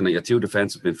should be looking at your two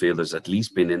defensive midfielders at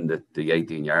least being in the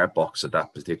 18-yard box at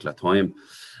that particular time.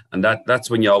 And that's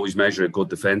when you always measure a good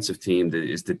defensive team,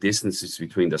 is the distances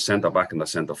between the centre-back and the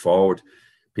centre-forward.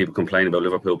 People complain about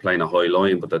Liverpool playing a high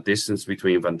line, but the distance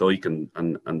between Van Dijk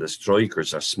and the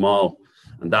strikers are small,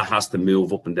 and that has to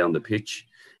move up and down the pitch.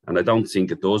 And I don't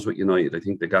think it does with United. I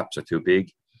think the gaps are too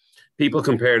big. People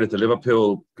compared it to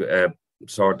Liverpool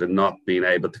sort of not being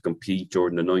able to compete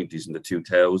during the 90s and the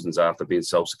 2000s after being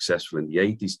so successful in the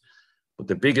 80s. But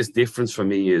the biggest difference for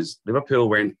me is Liverpool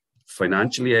weren't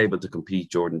financially able to compete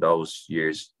during those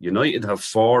years. United have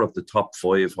 4 of the top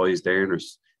 5 highest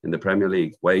earners in the Premier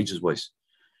League, wages-wise.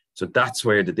 So that's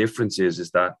where the difference is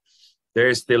that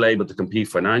they're still able to compete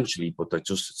financially, but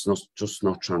it's just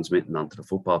not transmitting onto the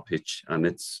football pitch. And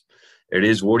it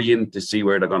is worrying to see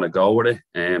where they're going to go with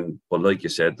it. But like you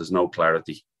said, there's no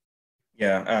clarity.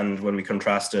 Yeah, and when we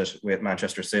contrast it with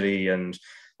Manchester City, and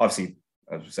obviously,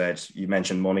 as I said, you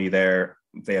mentioned money there.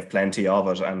 They have plenty of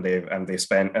it, and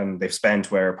they've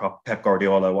spent where Pep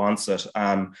Guardiola wants it.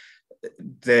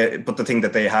 But the thing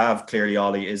that they have clearly,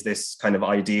 Ollie, is this kind of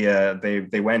idea.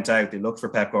 They went out, they looked for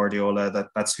Pep Guardiola.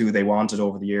 That's who they wanted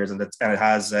over the years, and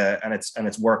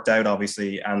it's worked out,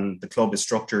 obviously. And the club is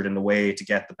structured in a way to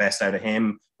get the best out of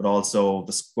him, but also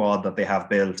the squad that they have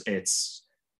built. It's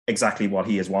exactly what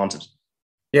he has wanted.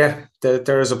 Yeah,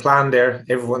 there is a plan there.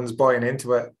 Everyone's buying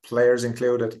into it, players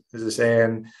included, as I say.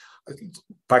 And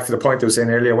back to the point I was saying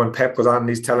earlier, when Pep goes on,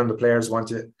 he's telling the players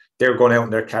they're going out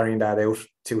and they're carrying that out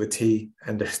to a T,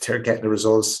 and they're getting the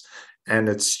results. And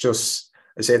it's just,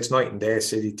 I say, it's night and day,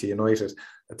 City to United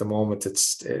at the moment.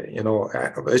 It's,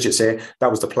 as you say, that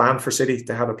was the plan for City.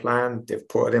 They had a plan, they've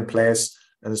put it in place,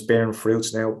 and it's bearing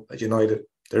fruits now. At United,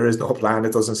 there is no plan.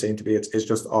 It doesn't seem to be. It's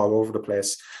just all over the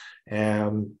place.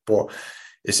 But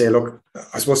you say, look,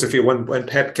 I suppose when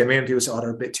Pep came in, people said,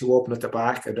 they're a bit too open at the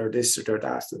back, and they're this or they're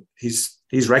that.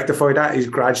 He's rectified that. He's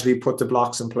gradually put the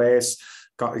blocks in place,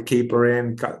 got the keeper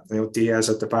in, got Diaz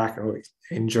at the back,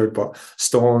 injured, but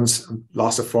Stones,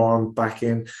 loss of form, back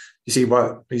in. You see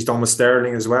what he's done with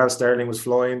Sterling as well. Sterling was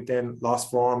flying, then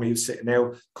lost form. He was sitting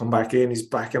out, come back in. He's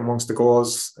back amongst the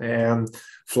goals,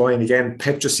 flying again.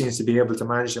 Pep just seems to be able to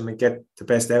manage them and get the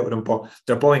best out of them, but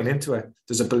they're buying into it.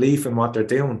 There's a belief in what they're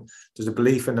doing. There's a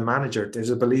belief in the manager.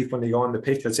 There's a belief when they go on the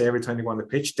pitch. Let's say every time they go on the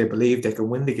pitch, they believe they can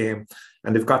win the game,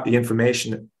 and they've got the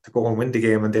information to go and win the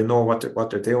game, and they know what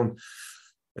they're doing.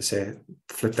 I say,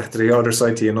 flip that to the other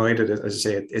side to United, as I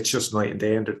say, it's just night and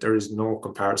day, and there is no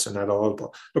comparison at all.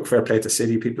 But look, fair play to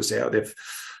City. People say,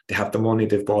 they have the money,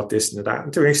 they've bought this and that.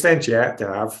 And to an extent, yeah,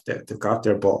 they've got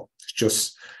there, but it's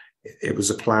just, it was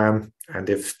a plan, and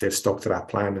they've stuck to that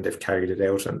plan, and they've carried it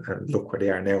out, and look where they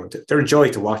are now. And they're a joy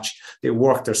to watch. They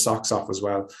work their socks off as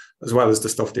well as the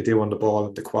stuff they do on the ball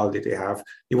and the quality they have.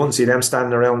 You wouldn't see them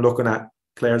standing around looking at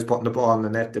players putting the ball in the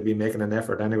net. They'll be making an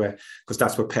effort anyway, because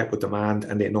that's what Pep would demand,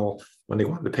 and they know when they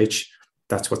go on the pitch,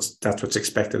 that's what's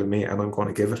expected of me, and I'm going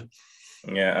to give it.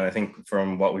 Yeah, and I think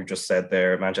from what we've just said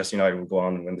there, Manchester United will go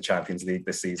on and win the Champions League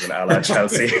this season, a la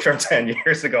Chelsea from 10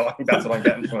 years ago. I think that's what I'm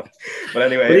getting from it. But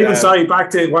anyway, but even sorry,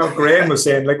 back to what Graham was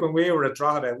saying, like when we were at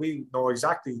Drogheda, we know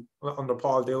exactly under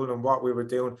Paul Doolan what we were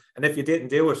doing, and if you didn't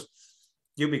do it,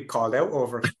 you'd be called out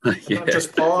over it. Yeah. Not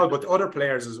just Paul, but other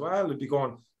players as well would be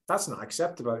going, that's not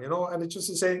acceptable, And it's just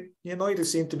to say, United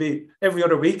seem to be, every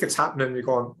other week it's happening. You're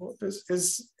going,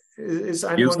 Is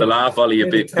We used to laugh, Ollie,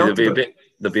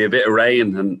 there'd be a bit of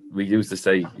rain, and we used to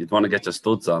say, "You'd want to get your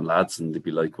studs on, lads," and they'd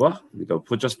be like, "What?" And we go,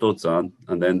 "Put your studs on,"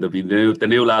 and then there'd be the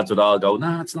new lads would all go,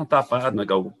 "Nah, it's not that bad," and I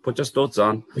go, "Put your studs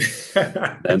on."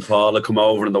 Then Paul would come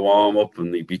over in the warm up,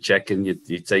 and he'd be checking.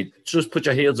 You'd say, "Just put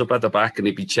your heels up at the back," and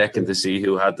he'd be checking to see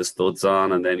who had the studs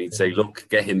on, and then he'd say, "Look,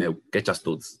 get him out, get your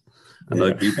studs," and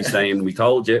I'd be saying, "We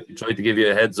told you, we tried to give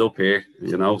you a heads up here,"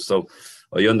 you know. So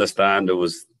I understand it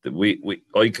was.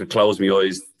 I could close my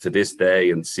eyes to this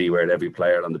day and see where every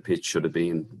player on the pitch should have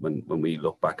been when we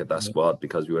look back at that squad,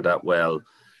 because we were that well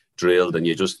drilled, and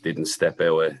you just didn't step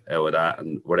out of that.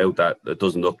 And without that, it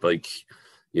doesn't look like,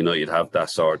 you know, you'd have that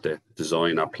sort of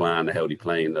design or plan of how they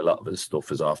playing. A lot of his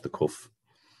stuff is off the cuff.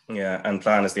 Yeah, and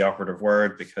plan is the operative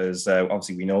word, because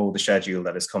obviously we know the schedule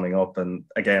that is coming up, and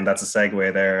again, that's a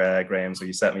segue there, Graham. So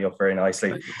you set me up very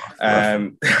nicely.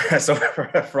 So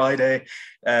for Friday,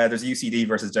 there's UCD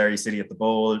versus Derry City at the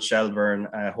Bowl, Shelburne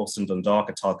hosting Dundalk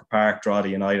at Tolka Park, Drogheda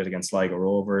United against Sligo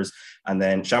Rovers, and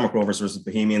then Shamrock Rovers versus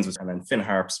Bohemians, and then Finn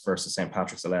Harps versus St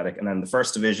Patrick's Athletic. And then the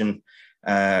first division,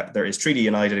 there is Treaty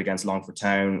United against Longford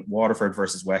Town, Waterford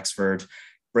versus Wexford,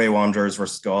 Bray Wanderers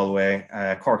versus Galway,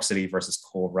 Cork City versus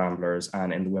Cove Ramblers,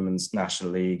 and in the Women's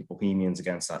National League, Bohemians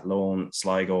against Athlone,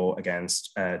 Sligo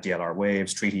against DLR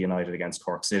Waves, Treaty United against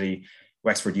Cork City,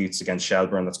 Wexford Youths against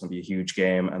Shelburne, that's going to be a huge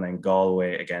game, and then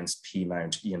Galway against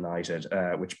Peamount United,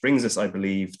 which brings us, I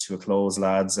believe, to a close,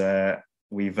 lads. I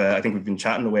think we've been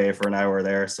chatting away for an hour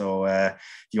there, so if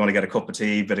you want to get a cup of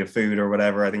tea, bit of food or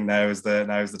whatever, I think now is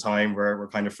the time where we're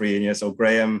kind of freeing you. So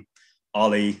Graham,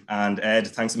 Ollie and Ed,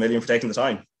 thanks a million for taking the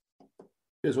time.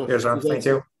 Cheers, Ron. Thank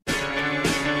you.